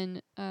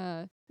when,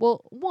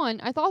 well,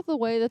 one, I thought the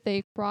way that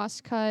they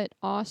cross-cut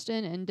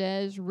Austin and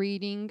Des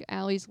reading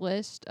Allie's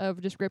list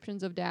of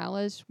descriptions of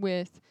Dallas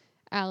with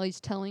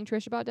Allie's telling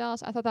Trish about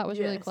Dallas, I thought that was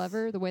really Yes.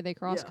 clever, the way they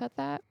cross-cut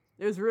that.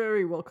 It was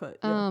very well cut.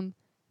 Yeah.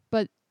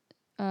 But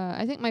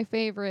I think my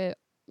favorite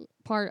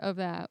part of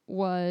that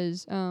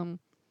was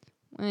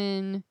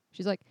when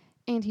she's like,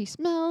 "And he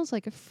smells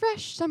like a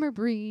fresh summer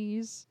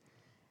breeze."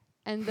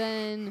 And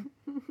then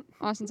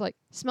Austin's like,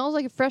 "Smells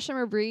like a fresh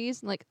summer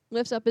breeze," and like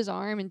lifts up his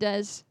arm, and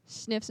Des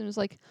sniffs and is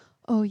like,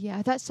 "Oh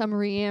yeah, that's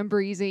summery and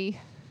breezy."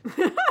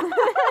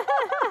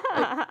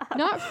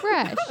 Not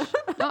fresh.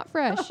 Not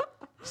fresh.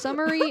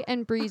 Summery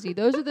and breezy.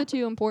 Those are the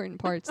two important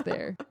parts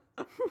there.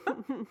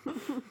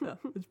 Yeah,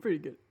 it's pretty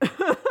good.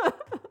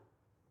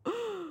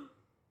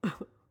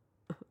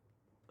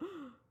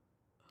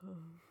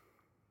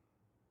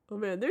 Oh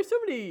man, there's so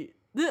many.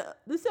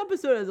 This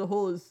episode as a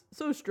whole is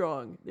so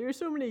strong. There's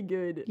so many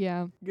good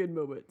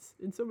moments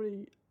and so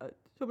many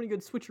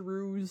good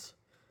switcheroos,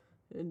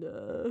 and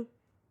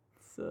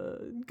it's a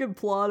good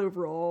plot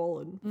overall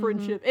and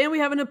friendship. And we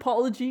have an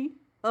apology.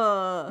 We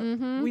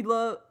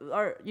love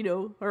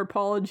our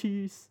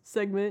apologies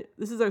segment.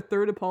 This is our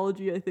third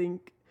apology, I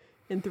think,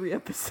 in 3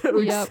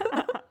 episodes. Yep.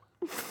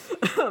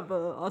 Of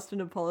Austin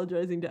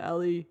apologizing to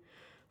Allie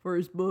for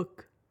his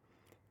book,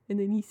 and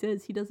then he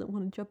says he doesn't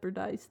want to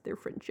jeopardize their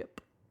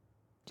friendship.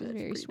 Which is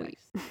very sweet.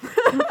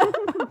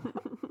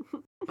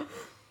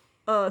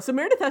 Nice. So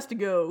Meredith has to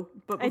go,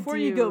 but before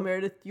you go, do.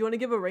 Meredith, you want to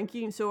give a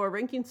ranking? So our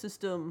ranking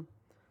system,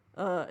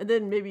 and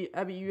then maybe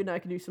Abby, you and I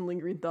can do some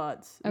lingering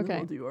thoughts. And then Okay.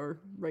 we'll do our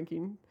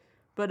ranking.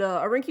 But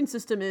our ranking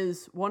system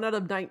is 1 out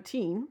of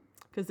 19.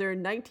 Because there are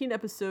 19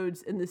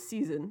 episodes in this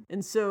season.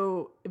 And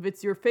so if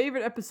it's your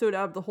favorite episode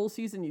out of the whole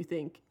season, you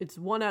think it's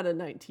 1 out of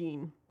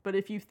 19. But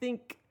if you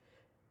think,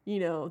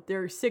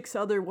 there are 6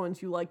 other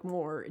ones you like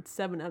more, it's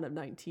 7 out of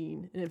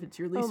 19. And if it's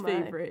your least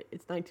favorite,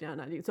 it's 19 out of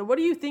 19. So what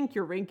do you think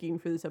your ranking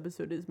for this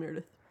episode is,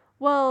 Meredith?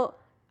 Well,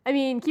 I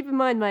mean, keep in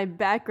mind my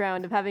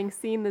background of having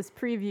seen this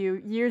preview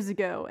years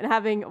ago and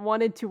having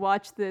wanted to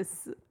watch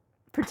this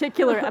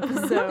particular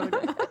episode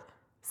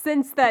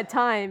since that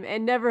time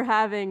and never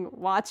having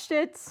watched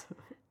it.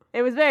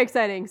 It was very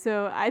exciting.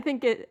 So I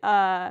think it,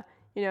 gonna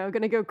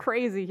go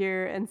crazy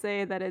here and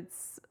say that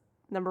it's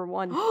number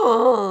 1.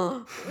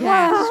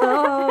 Yes.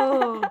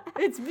 Oh,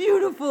 it's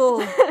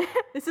beautiful.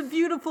 It's a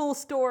beautiful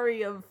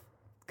story of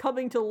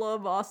coming to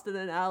love Austin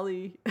and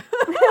Allie.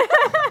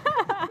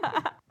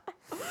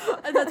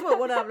 And that's what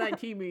 1 out of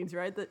 19 means,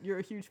 right? That you're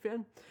a huge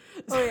fan?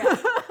 Oh yeah,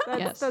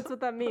 Yes. that's what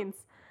that means.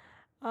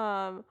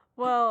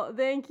 Well,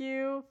 thank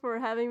you for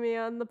having me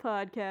on the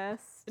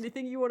podcast.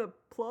 Anything you want to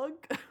plug?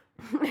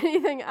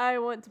 Anything I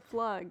want to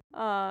plug?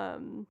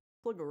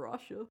 Plug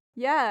Arasha.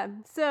 Yeah,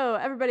 so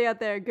everybody out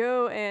there,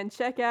 go and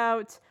check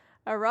out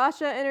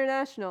Arasha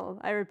International.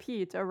 I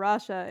repeat,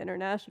 Arasha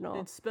International.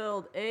 It's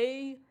spelled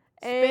A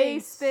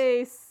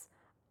space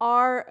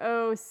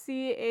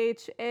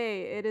ROCHA.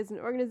 It is an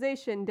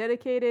organization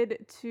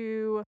dedicated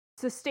to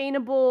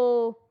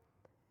sustainable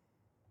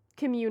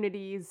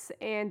communities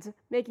and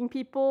making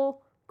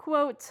people,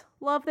 quote,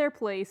 love their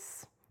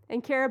place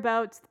and care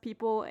about the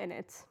people in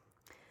it.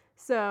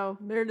 So,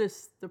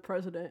 Meredith's the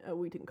president at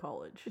Wheaton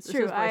College. it's This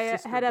true. is my I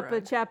sister head up a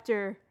brag.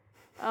 chapter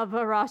of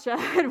Arasha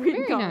at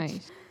Wheaton Very College.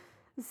 nice.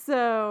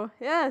 So,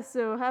 yeah,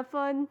 so have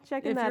fun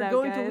checking If that you're out,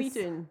 going guys. to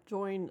Wheaton,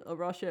 join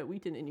Arasha at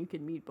Wheaton and you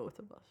can meet both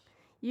of us.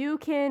 You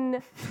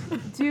can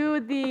do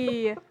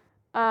the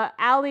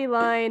alley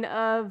line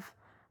of,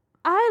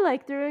 I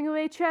like throwing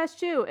away trash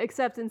too,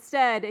 except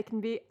instead it can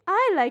be,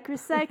 I like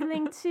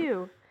recycling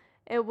too.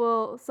 It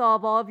will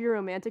solve all of your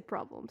romantic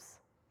problems.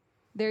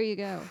 There you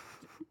go.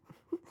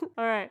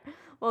 All right.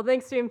 Well,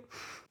 thanks, team.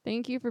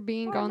 Thank you for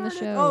being Bye, on the Meredith.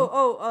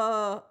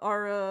 show.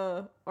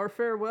 Our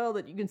farewell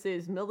that you can say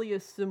is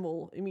Melius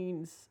Simul. It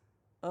means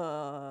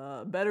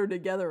better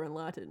together in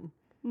Latin.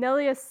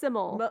 Nellius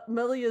Simul.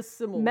 Melius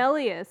Simul.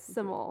 Melius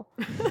Simul.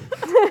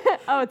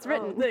 Oh, it's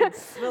written. Oh,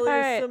 thanks. Melius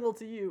right. Simul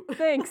to you.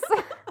 Thanks.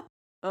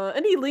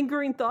 Any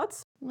lingering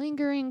thoughts?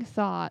 Lingering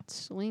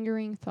thoughts.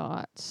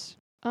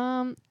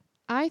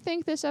 I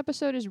think this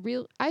episode is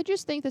real. I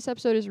just think this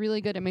episode is really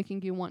good at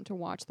making you want to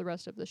watch the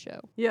rest of the show.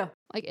 Yeah.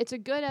 Like, it's a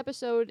good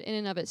episode in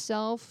and of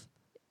itself.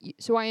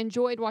 So I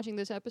enjoyed watching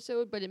this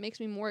episode, but it makes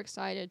me more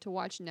excited to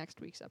watch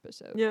next week's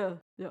episode. Yeah.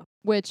 Yeah.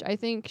 Which I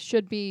think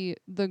should be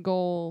the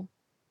goal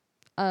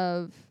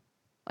of,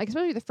 like,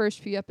 especially the first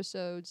few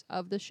episodes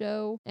of the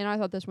show. And I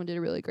thought this one did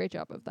a really great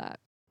job of that.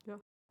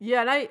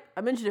 Yeah, and I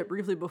mentioned it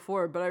briefly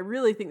before, but I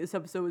really think this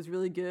episode was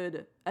really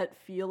good at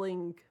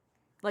feeling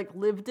like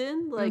lived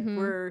in, like Mhm.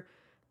 where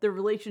the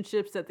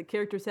relationships that the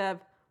characters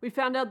have. We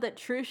found out that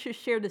Trish has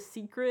shared a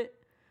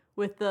secret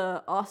with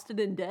Austin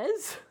and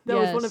Des. That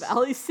was one of Yes.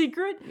 Allie's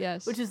secret,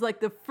 Yes. which is like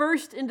the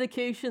first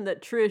indication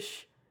that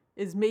Trish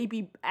is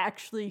maybe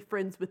actually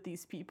friends with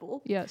these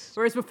people. Yes.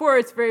 Whereas before,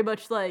 it's very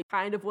much like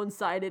kind of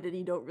one-sided, and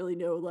you don't really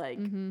know, like,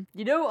 Mm-hmm.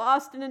 you know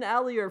Austin and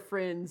Allie are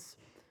friends,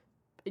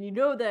 and you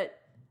know that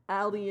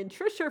Allie and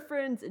Trish are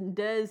friends, and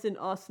Des and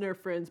Austin are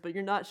friends, but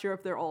you're not sure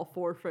if they're all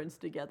four friends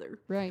together.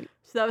 Right.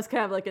 So that was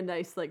kind of like a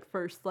nice, like,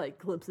 first, like,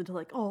 glimpse into,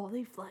 like, oh,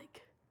 they've,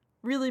 like,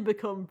 really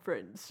become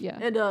friends. Yeah.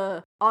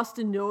 And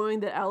Austin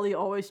knowing that Allie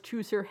always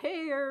chews her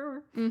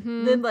hair,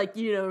 Mm-hmm. then, like,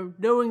 you know,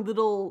 knowing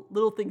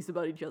little things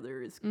about each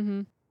other is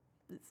Mm-hmm.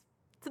 it's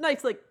a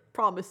nice, like,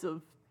 promise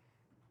of,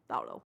 I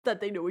don't know, that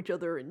they know each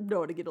other and know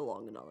how to get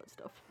along and all that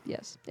stuff.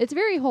 Yes. It's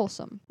very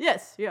wholesome.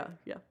 Yes, yeah.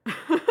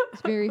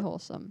 It's very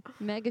wholesome.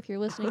 Meg, if you're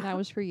listening, that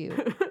was for you.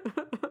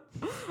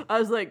 I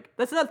was like,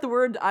 that's not the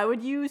word I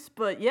would use,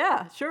 but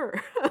yeah,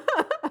 sure.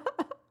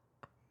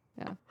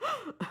 Yeah.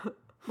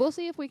 We'll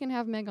see if we can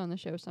have Meg on the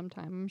show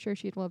sometime. I'm sure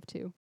she'd love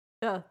to.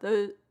 Yeah,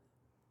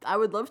 I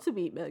would love to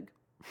meet Meg.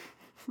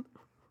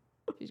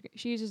 She's great.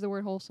 She uses the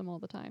word wholesome all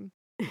the time.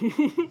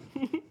 It's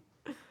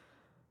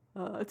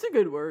a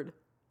good word.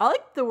 I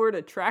like the word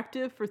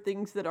attractive for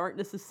things that aren't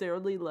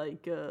necessarily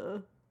like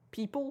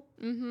people.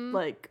 Mm-hmm.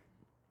 Like,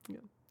 you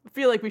know, I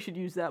feel like we should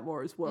use that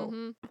more as well.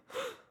 Mm-hmm.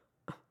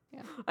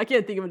 Yeah. I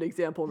can't think of an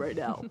example right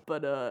now,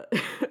 but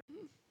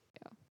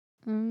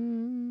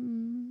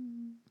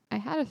I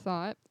had a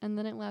thought, and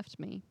then it left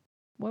me.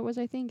 What was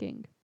I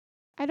thinking?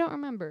 I don't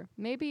remember.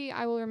 Maybe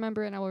I will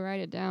remember and I will write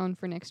it down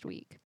for next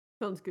week.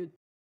 sounds good.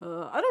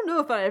 I don't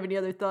know if I have any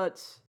other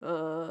thoughts.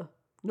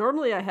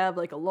 Normally I have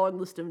like a long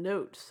list of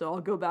notes, so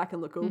I'll go back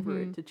and look over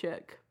it to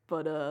check.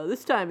 But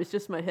this time it's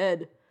just my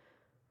head.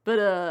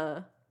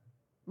 But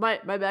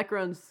my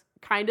background's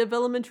kind of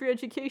elementary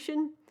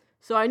education,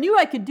 so I knew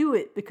I could do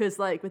it because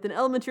like with an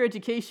elementary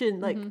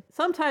education, like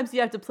sometimes you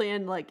have to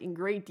plan like in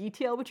great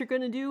detail what you're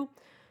going to do,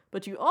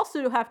 but you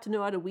also have to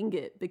know how to wing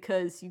it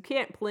because you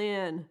can't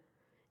plan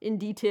in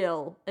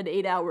detail an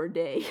 8-hour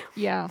day.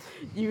 Yeah.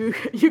 You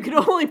can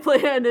only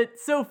plan it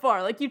so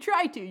far. Like you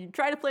try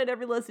to plan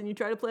every lesson, you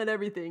try to plan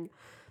everything.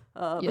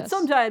 But Yes.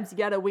 sometimes you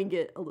gotta wing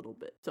it a little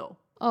bit. So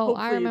Oh,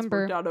 hopefully I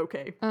remember. it's worked out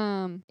okay.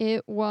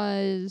 It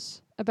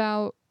was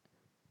about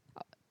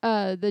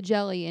the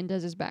jelly in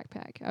Dez's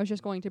backpack. I was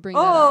just going to bring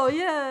that Oh up.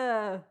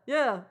 yeah.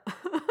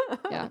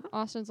 Yeah.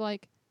 Austin's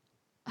like,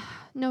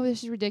 no,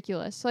 this is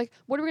ridiculous. Like,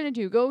 what are we gonna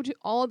do? Go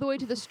all the way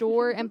to the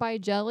store and buy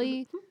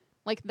jelly?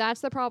 Like, that's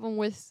the problem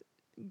with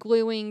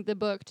gluing the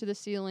book to the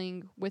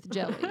ceiling with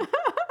jelly,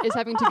 is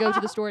having to go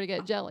to the store to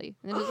get jelly.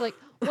 And it's like,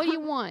 what do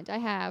you want? I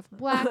have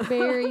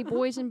blackberry,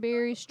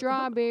 boysenberry,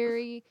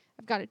 strawberry.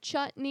 I've got a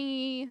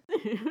chutney,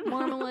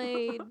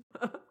 marmalade.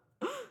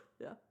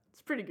 Yeah,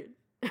 it's pretty good.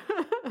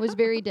 It was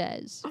very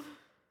Des.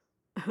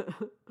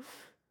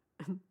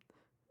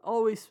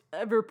 Always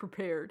ever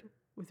prepared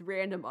with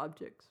random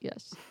objects.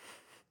 Yes.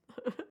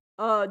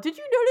 Did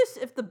you notice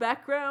if the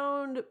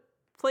background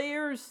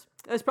players,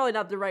 that's probably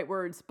not the right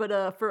words,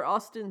 but for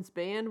Austin's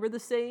band were the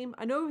same?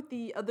 I know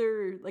the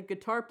other like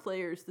guitar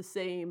players the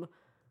same,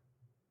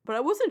 but I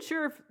wasn't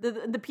sure if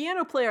the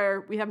piano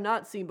player we have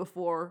not seen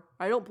before.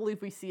 I don't believe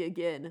we see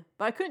again,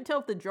 but I couldn't tell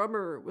if the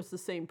drummer was the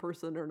same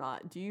person or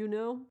not. Do you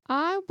know?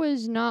 I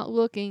was not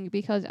looking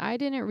because I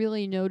didn't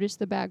really notice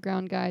the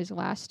background guys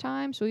last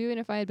time. So even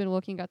if I had been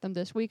looking at them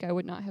this week, I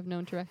would not have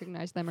known to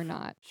recognize them or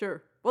not.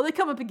 Sure. Well, they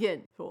come up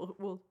again, so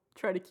we'll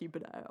try to keep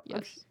an eye out.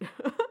 Yes.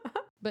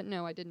 But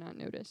no, I did not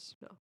notice.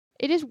 No.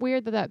 It is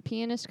weird that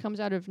pianist comes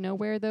out of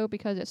nowhere, though,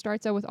 because it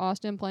starts out with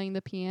Austin playing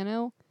the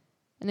piano,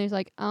 and there's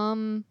like,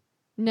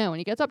 no. And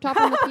he gets up top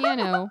on the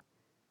piano,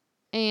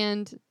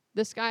 and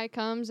this guy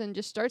comes and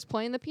just starts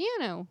playing the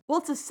piano. Well,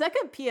 it's a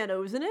second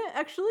piano, isn't it,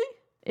 actually?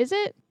 Is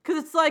it?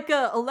 Because it's like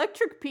a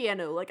electric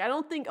piano. Like, I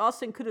don't think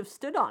Austin could have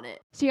stood on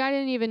it. See, I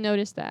didn't even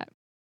notice that.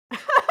 But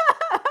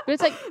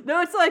it's like,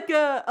 No, it's like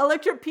a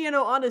electric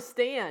piano on a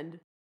stand.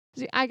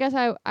 see, I guess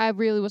I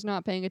really was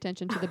not paying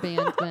attention to the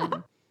band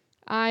then.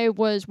 I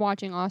was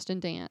watching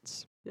Austin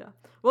dance. Yeah.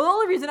 Well, the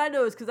only reason I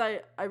know is because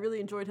I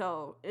really enjoyed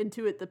how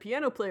into it the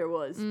piano player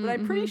was. But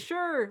I'm pretty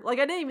sure, like,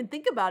 I didn't even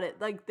think about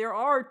it. Like, there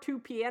are 2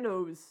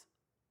 pianos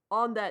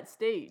on that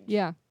stage.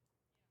 Yeah.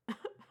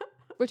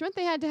 Which meant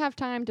they had to have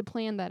time to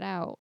plan that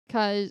out.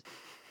 Because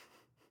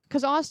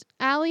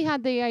Allie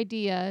had the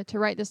idea to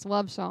write this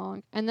love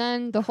song. And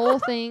then the whole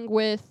thing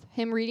with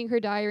him reading her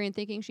diary and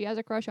thinking she has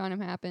a crush on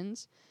him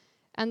happens.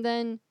 And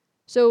then,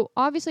 so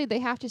obviously they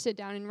have to sit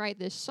down and write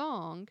this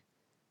song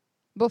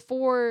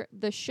before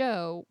the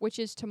show, which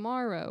is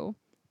tomorrow,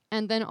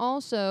 and then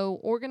also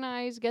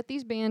get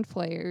these band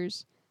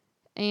players,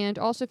 and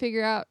also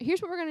figure out,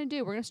 here's what we're going to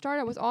do. We're going to start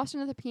out with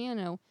Austin at the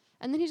piano,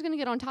 and then he's going to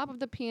get on top of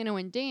the piano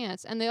and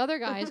dance, and the other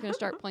guy is going to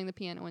start playing the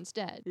piano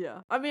instead.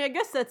 Yeah. I mean, I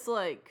guess that's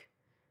like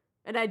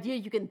an idea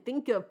you can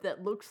think of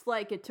that looks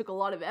like it took a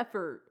lot of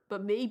effort,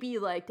 but maybe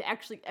like to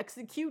actually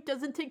execute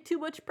doesn't take too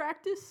much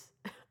practice.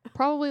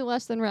 Probably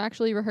less than we're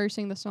actually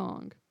rehearsing the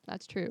song.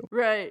 That's true.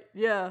 Right,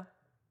 yeah.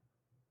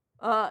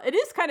 It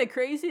is kind of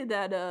crazy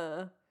that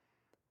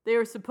they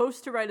were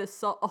supposed to write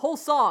a whole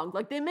song,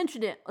 like they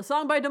mentioned it, a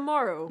song by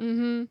tomorrow,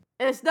 Mm-hmm.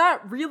 and it's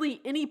not really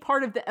any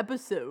part of the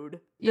episode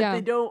that they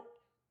don't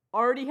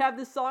already have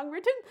this song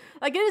written.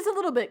 Like it is a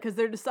little bit because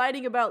they're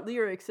deciding about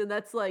lyrics, and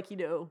that's like, you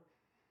know,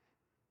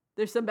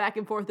 there's some back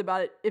and forth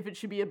about it if it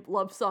should be a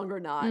love song or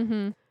not.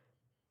 Mm-hmm.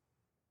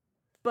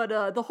 But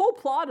the whole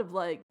plot of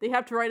like they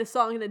have to write a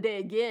song in a day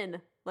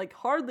again, like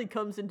hardly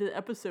comes into the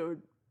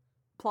episode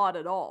plot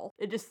at all.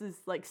 It just is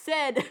like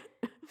said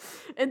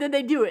and then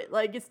they do it.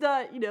 Like it's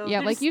not, you know. Yeah,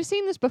 like you've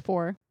seen this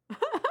before.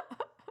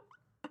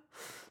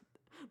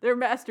 They're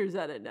masters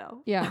at it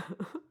now. Yeah.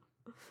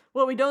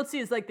 What we don't see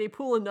is like they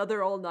pull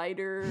another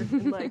all-nighter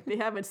and like they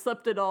haven't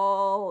slept at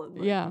all. And,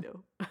 like, Yeah.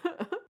 You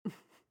know.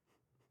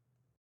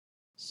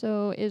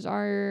 So is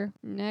our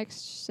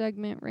next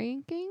segment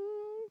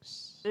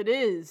rankings? It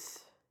is.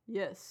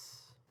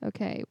 Yes.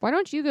 Okay. Why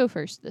don't you go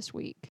first this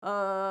week?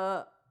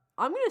 I'm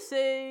gonna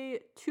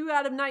say 2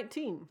 out of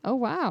 19. Oh,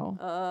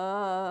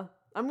 wow.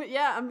 I'm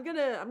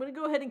gonna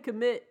go ahead and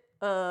commit.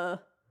 So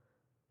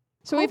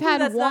we've hopefully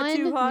had that's not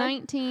too 1, high.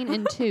 19,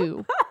 and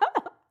 2.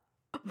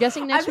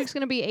 Guessing next I'm week's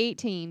going to be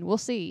 18. We'll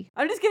see.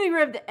 I'm just getting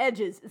rid of the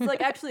edges. It's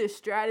like actually a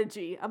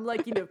strategy. I'm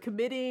like, you know,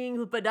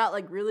 committing, but not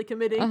like really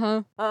committing.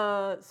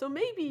 Uh-huh. So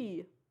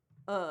maybe,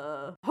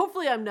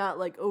 hopefully I'm not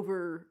like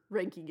over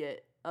ranking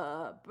it.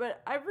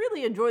 But I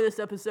really enjoy this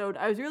episode.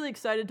 I was really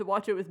excited to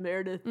watch it with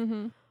Meredith.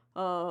 Mm-hmm.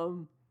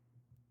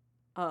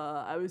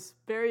 I was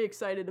very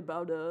excited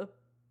about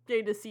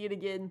getting to see it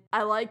again.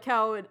 I like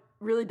how it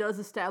really does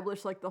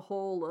establish like the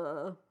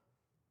whole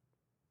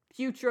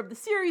future of the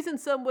series in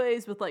some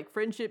ways, with like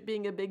friendship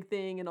being a big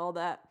thing and all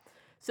that.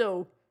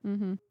 So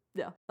Mm-hmm.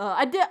 yeah,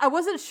 I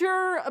wasn't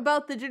sure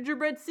about the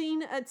gingerbread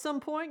scene at some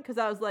point because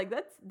I was like,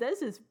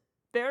 this is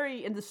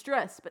very in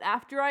distress. But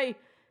after I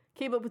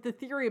came up with the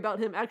theory about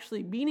him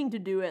actually meaning to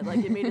do it,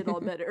 like it made it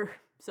all better.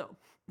 So.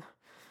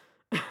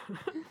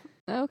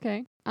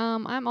 Okay.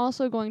 I'm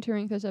also going to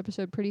rank this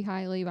episode pretty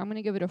highly. I'm going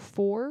to give it a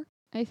 4,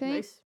 I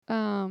think.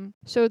 Nice.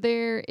 So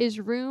there is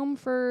room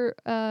for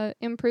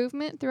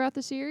improvement throughout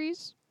the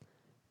series,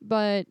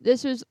 but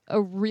this is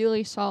a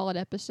really solid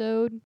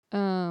episode.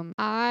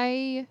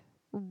 I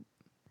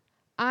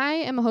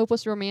am a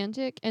hopeless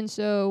romantic, and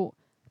so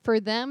for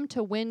them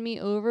to win me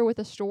over with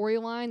a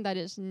storyline that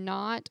is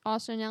not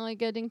Austin and Ellie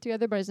getting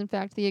together, but is in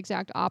fact the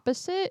exact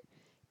opposite,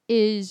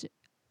 is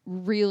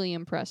really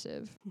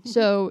impressive.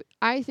 So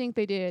I think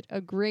they did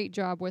a great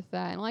job with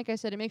that. And like I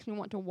said, it makes me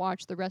want to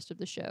watch the rest of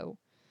the show.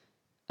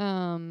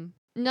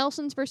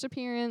 Nelson's first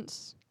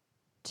appearance,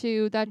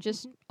 too, that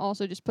just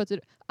also just puts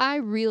it. I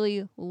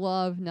really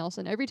love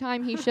Nelson. Every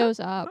time he shows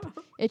up,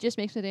 it just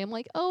makes my day. I'm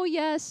like, oh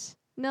yes,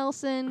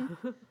 Nelson.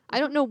 I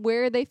don't know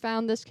where they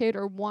found this kid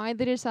or why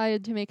they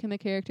decided to make him a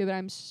character, but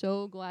I'm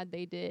so glad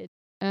they did.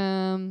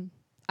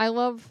 I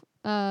love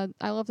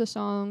the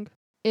song.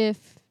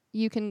 If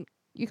you can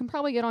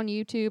probably get on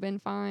YouTube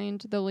and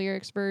find the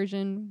lyrics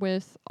version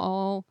with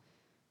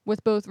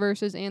both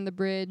verses and the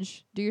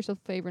bridge. Do yourself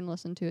a favor and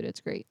listen to it. It's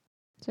great.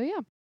 So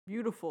yeah.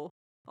 Beautiful.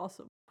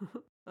 Awesome.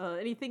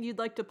 Anything you'd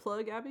like to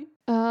plug, Abby?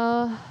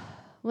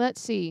 Let's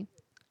see.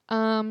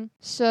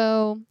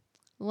 So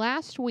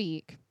last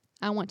week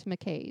I went to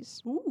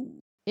McKay's.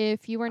 Ooh.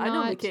 If you are I know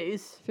not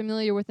McKay's.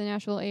 familiar with the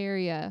Nashville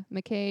area,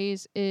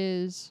 McKay's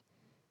is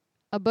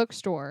a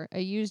bookstore, a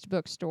used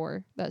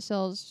bookstore that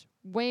sells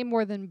way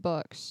more than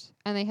books,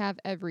 and they have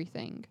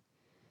everything.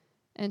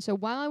 And so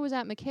while I was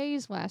at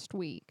McKay's last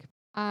week,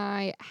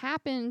 I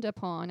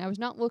was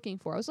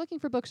looking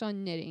for books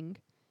on knitting,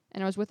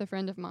 and I was with a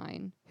friend of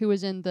mine who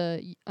was in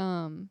the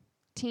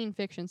teen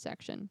fiction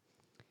section.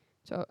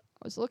 So I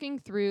was looking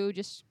through,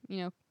 just,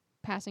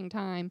 passing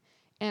time,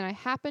 and I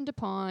happened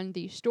upon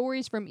the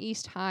Stories from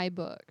East High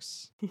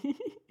books,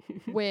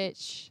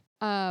 which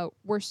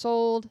were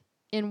sold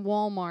in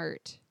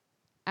Walmart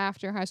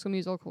after High School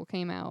Musical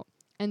came out.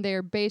 And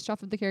they're based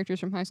off of the characters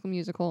from High School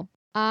Musical.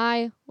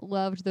 I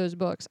loved those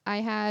books.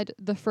 I had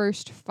the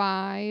first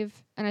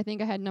 5, and I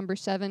think I had number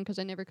 7 because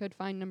I never could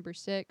find number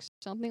 6,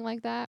 something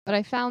like that. But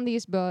I found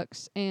these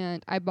books,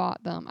 and I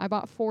bought them. I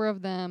bought 4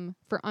 of them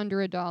for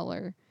under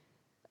 $1.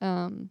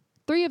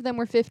 3 of them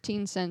were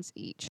 15 cents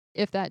each,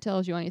 if that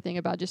tells you anything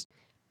about just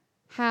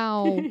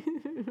how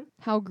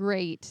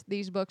great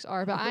these books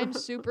are. But I'm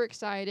super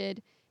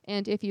excited,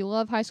 and if you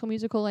love High School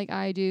Musical like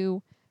I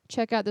do,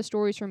 check out the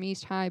Stories from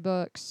East High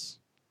books.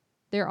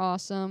 They're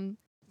awesome.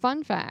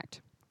 Fun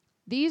fact,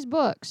 these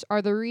books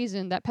are the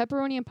reason that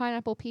pepperoni and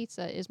pineapple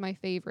pizza is my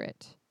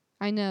favorite.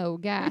 I know,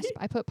 gasp,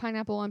 I put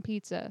pineapple on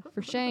pizza,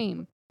 for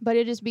shame. But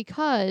it is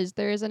because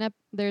there's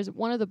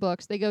one of the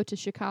books, they go to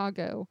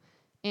Chicago,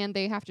 and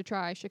they have to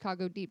try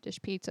Chicago deep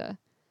dish pizza.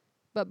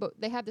 But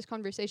they have this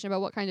conversation about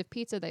what kind of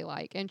pizza they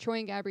like. And Troy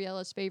and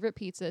Gabriella's favorite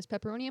pizza is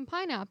pepperoni and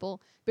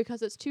pineapple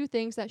because it's 2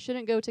 things that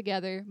shouldn't go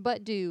together,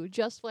 but do,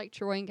 just like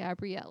Troy and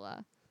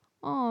Gabriella.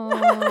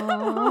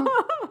 Aww.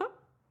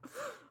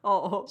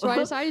 Oh. So I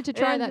decided to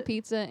try that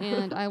pizza,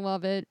 and I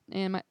love it.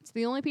 And it's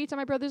the only pizza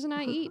my brothers and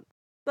I eat.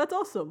 That's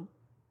awesome.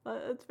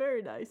 That's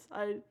very nice.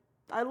 I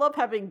love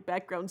having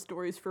background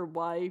stories for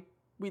why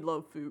we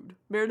love food.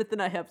 Meredith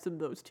and I have some of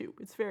those too.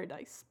 It's very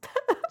nice.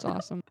 It's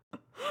awesome.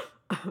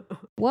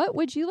 What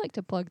would you like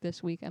to plug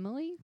this week,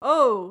 Emily?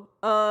 Oh,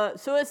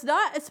 so it's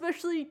not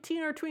especially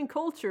teen or tween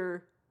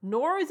culture,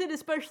 nor is it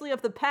especially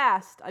of the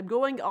past. I'm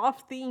going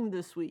off theme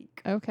this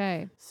week.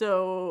 Okay.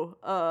 So,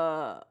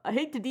 I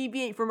hate to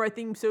deviate from our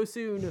theme so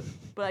soon,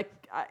 but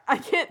I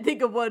can't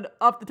think of one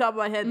off the top of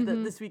my head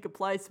that this week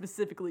applies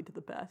specifically to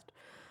the past.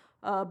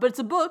 But it's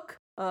a book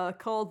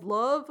called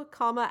Love,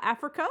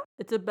 Africa.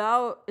 It's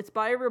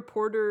by a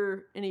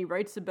reporter, and he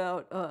writes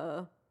about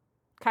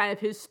kind of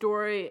his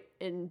story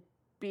in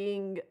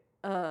being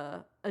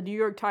a New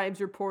York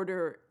Times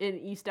reporter in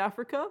East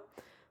Africa.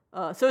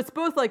 So it's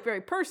both like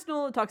very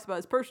personal. It talks about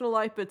his personal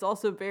life, but it's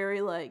also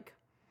very like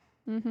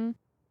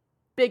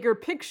bigger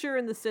picture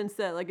in the sense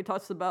that like it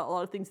talks about a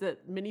lot of things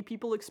that many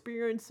people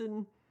experience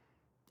in,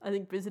 I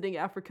think, visiting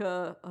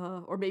Africa,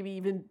 or maybe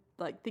even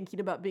like thinking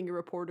about being a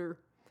reporter.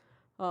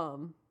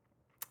 And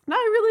I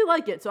really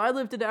like it. So I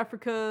lived in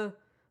Africa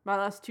my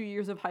last 2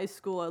 years of high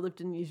school. I lived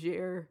in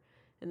Niger,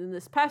 and then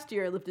this past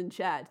year I lived in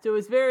Chad. So it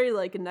was very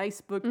like a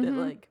nice book that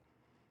like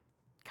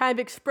kind of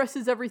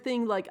expresses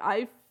everything like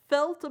I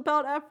felt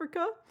about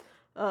Africa,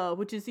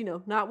 which is,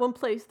 not one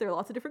place. There are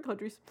lots of different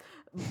countries.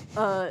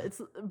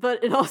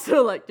 But it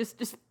also like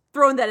just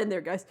throwing that in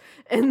there, guys.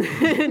 And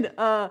then,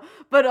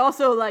 but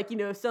also like,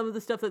 some of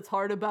the stuff that's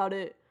hard about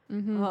it.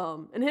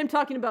 And him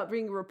talking about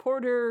being a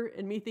reporter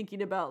and me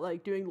thinking about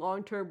like doing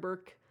long-term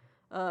work,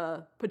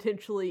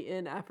 potentially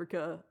in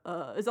Africa,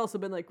 has also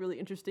been like really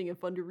interesting and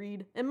fun to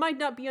read. It might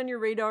not be on your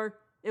radar.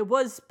 It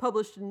was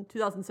published in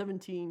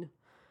 2017.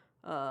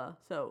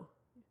 So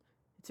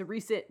it's a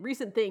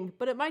recent thing,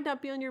 but it might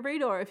not be on your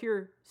radar if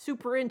you're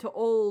super into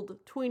old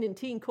tween and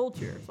teen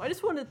culture. So I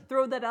just want to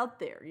throw that out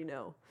there,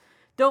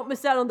 Don't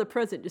miss out on the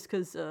present just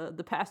because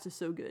the past is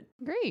so good.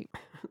 Great.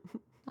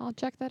 I'll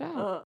check that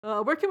out.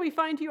 Where can we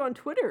find you on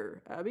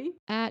Twitter, Abby?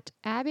 At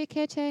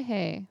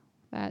Abbyketehe.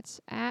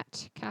 That's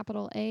at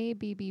capital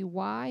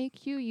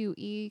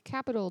ABBYQUE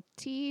capital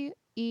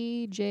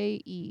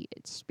TEJE.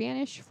 It's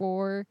Spanish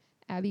for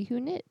Abby Who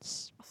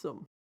Knits.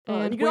 Awesome.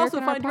 And you can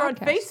also find her on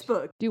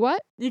Facebook. Do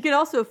what? You can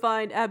also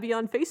find Abby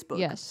on Facebook.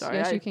 Yes,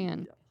 you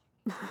can.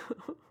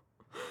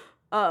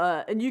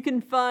 And you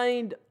can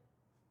find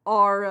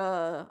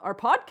our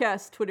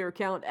podcast Twitter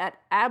account at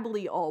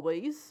Ably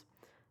Always.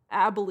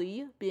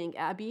 Ably being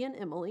Abby and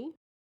Emily.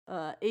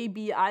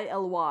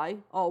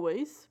 ABILY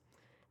always.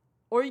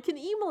 Or you can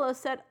email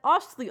us at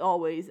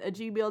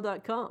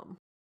ostlyalways@gmail.com.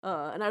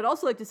 And I'd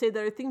also like to say that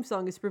our theme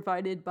song is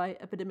provided by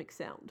Epidemic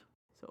Sound.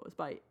 So it's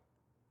by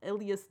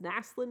Elias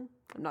Naslin.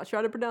 I'm not sure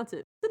how to pronounce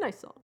it. It's a nice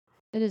song.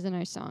 It is a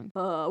nice song.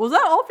 Was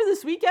that all for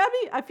this week,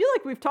 Abby? I feel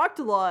like we've talked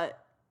a lot.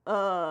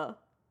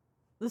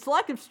 This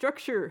lack of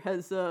structure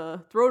has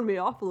thrown me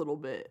off a little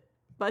bit.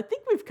 But I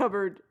think we've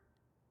covered,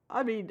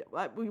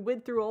 we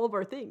went through all of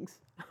our things.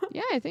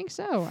 Yeah, I think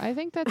so. I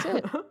think that's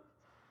it.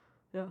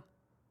 Yeah.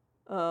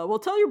 Well,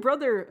 tell your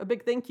brother a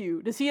big thank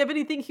you. Does he have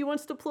anything he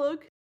wants to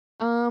plug?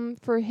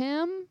 For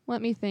him,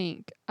 let me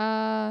think.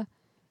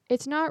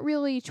 It's not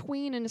really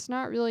tween and it's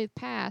not really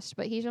past,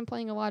 but he's been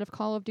playing a lot of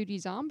Call of Duty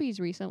Zombies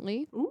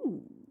recently.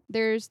 Ooh.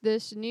 There's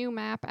this new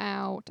map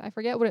out. I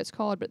forget what it's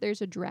called, but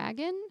there's a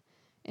dragon,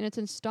 and it's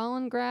in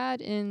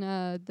Stalingrad in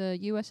the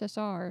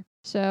USSR.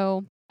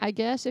 So I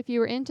guess if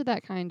you were into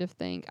that kind of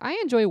thing, I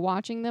enjoy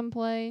watching them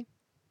play,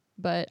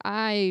 but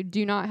I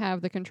do not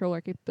have the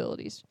controller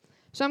capabilities.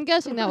 So I'm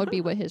guessing that would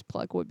be what his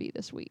plug would be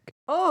this week.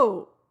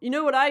 Oh, you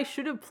know what I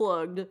should have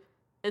plugged?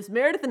 Is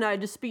Meredith and I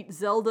just beat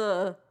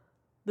Zelda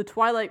the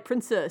Twilight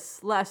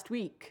Princess last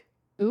week.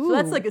 Ooh. So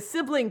that's like a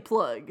sibling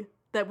plug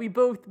that we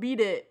both beat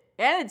it,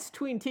 and it's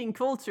tween teen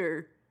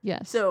culture.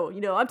 Yes. So,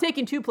 I'm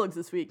taking 2 plugs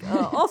this week.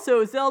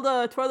 Also,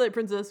 Zelda Twilight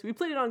Princess, we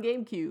played it on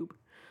GameCube.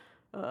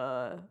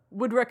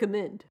 Would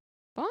recommend.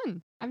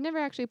 Fun. I've never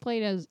actually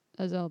played as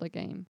a Zelda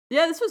game.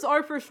 Yeah, this was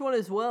our first one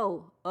as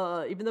well.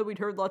 Even though we'd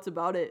heard lots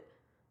about it,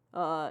 it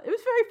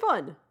was very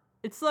fun.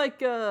 It's like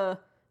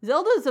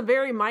Zelda is a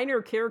very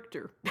minor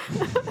character.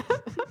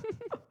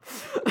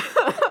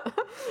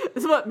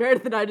 Is what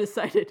Meredith and I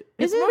decided.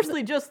 It's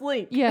mostly just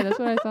Link. Yeah, that's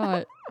what I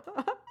thought.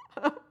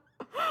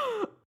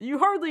 You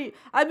hardly.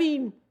 I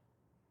mean,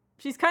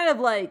 she's kind of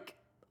like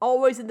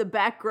always in the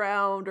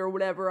background or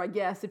whatever, I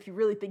guess, if you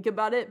really think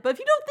about it. But if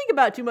you don't think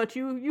about it too much,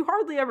 you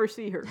hardly ever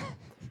see her.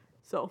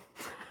 So.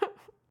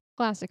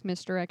 Classic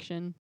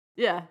misdirection.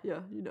 Yeah,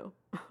 you know.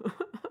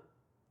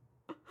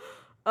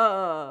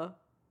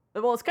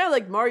 Well, it's kind of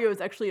like Mario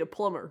is actually a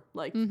plumber.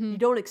 Like, you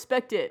don't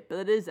expect it, but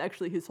it is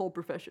actually his whole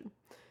profession,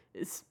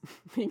 is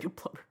being a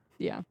plumber.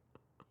 Yeah.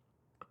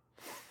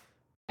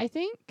 I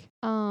think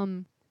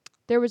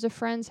there was a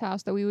friend's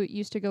house that we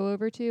used to go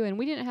over to, and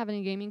we didn't have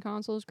any gaming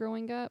consoles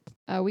growing up.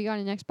 We got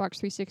an Xbox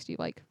 360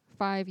 like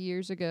 5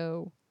 years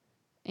ago,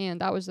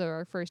 and that was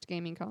our first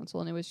gaming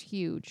console, and it was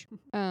huge.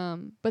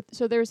 But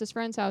so there was this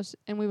friend's house,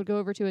 and we would go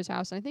over to his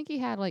house, and I think he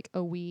had like a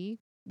Wii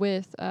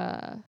with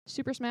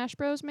Super Smash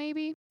Bros.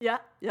 Maybe. Yeah.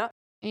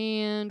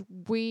 And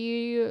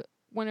we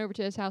went over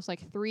to his house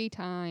like 3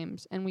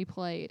 times, and we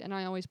played, and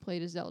I always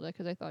played as Zelda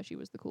because I thought she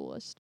was the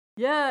coolest.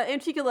 Yeah,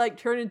 and she could like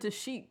turn into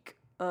Sheik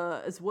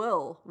as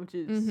well, which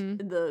is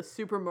in the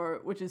Super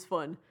Mario, which is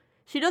fun.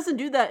 She doesn't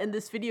do that in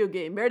this video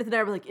game. Meredith and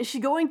I were like, is she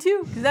going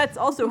to? Because that's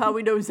also how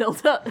we know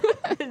Zelda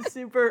is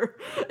through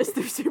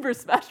Super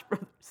Smash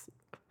Brothers.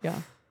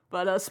 Yeah.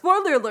 But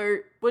spoiler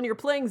alert, when you're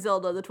playing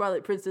Zelda, the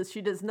Twilight Princess,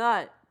 she does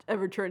not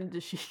ever turn into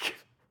Sheik.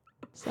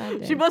 Sad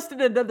day. She must in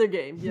another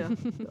game, yeah.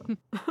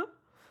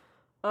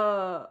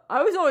 I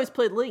always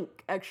played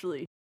Link,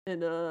 actually.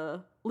 And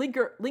Link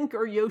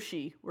or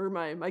Yoshi were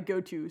my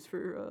go-tos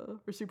for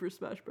Super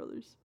Smash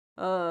Brothers.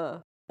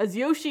 As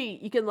Yoshi,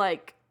 you can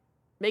like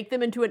make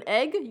them into an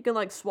egg. You can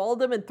like swallow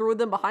them and throw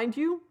them behind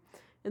you,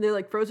 and they're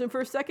like frozen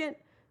for a second.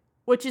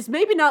 Which is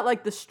maybe not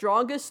like the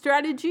strongest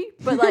strategy,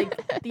 but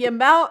like the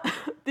amount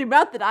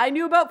that I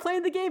knew about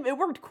playing the game, it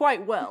worked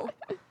quite well.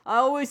 I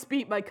always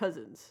beat my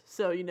cousins,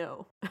 so you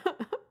know.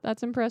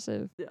 That's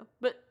impressive. Yeah,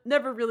 but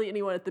never really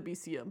anyone at the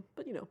BCM.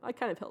 But you know, I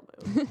kind of held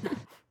my own.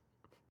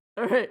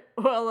 All right.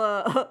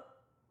 Well,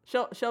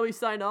 shall we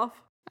sign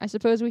off? I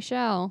suppose we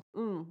shall.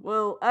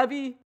 Well,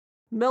 Abby,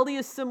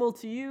 Melius Simmel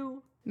to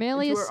you.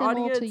 Melius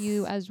Simmel to audience.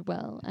 you as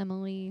well,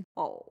 Emily.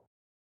 Oh.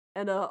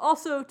 And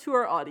also to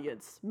our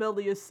audience,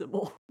 Melius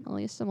Simmel.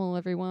 Melius Simmel,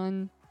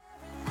 everyone.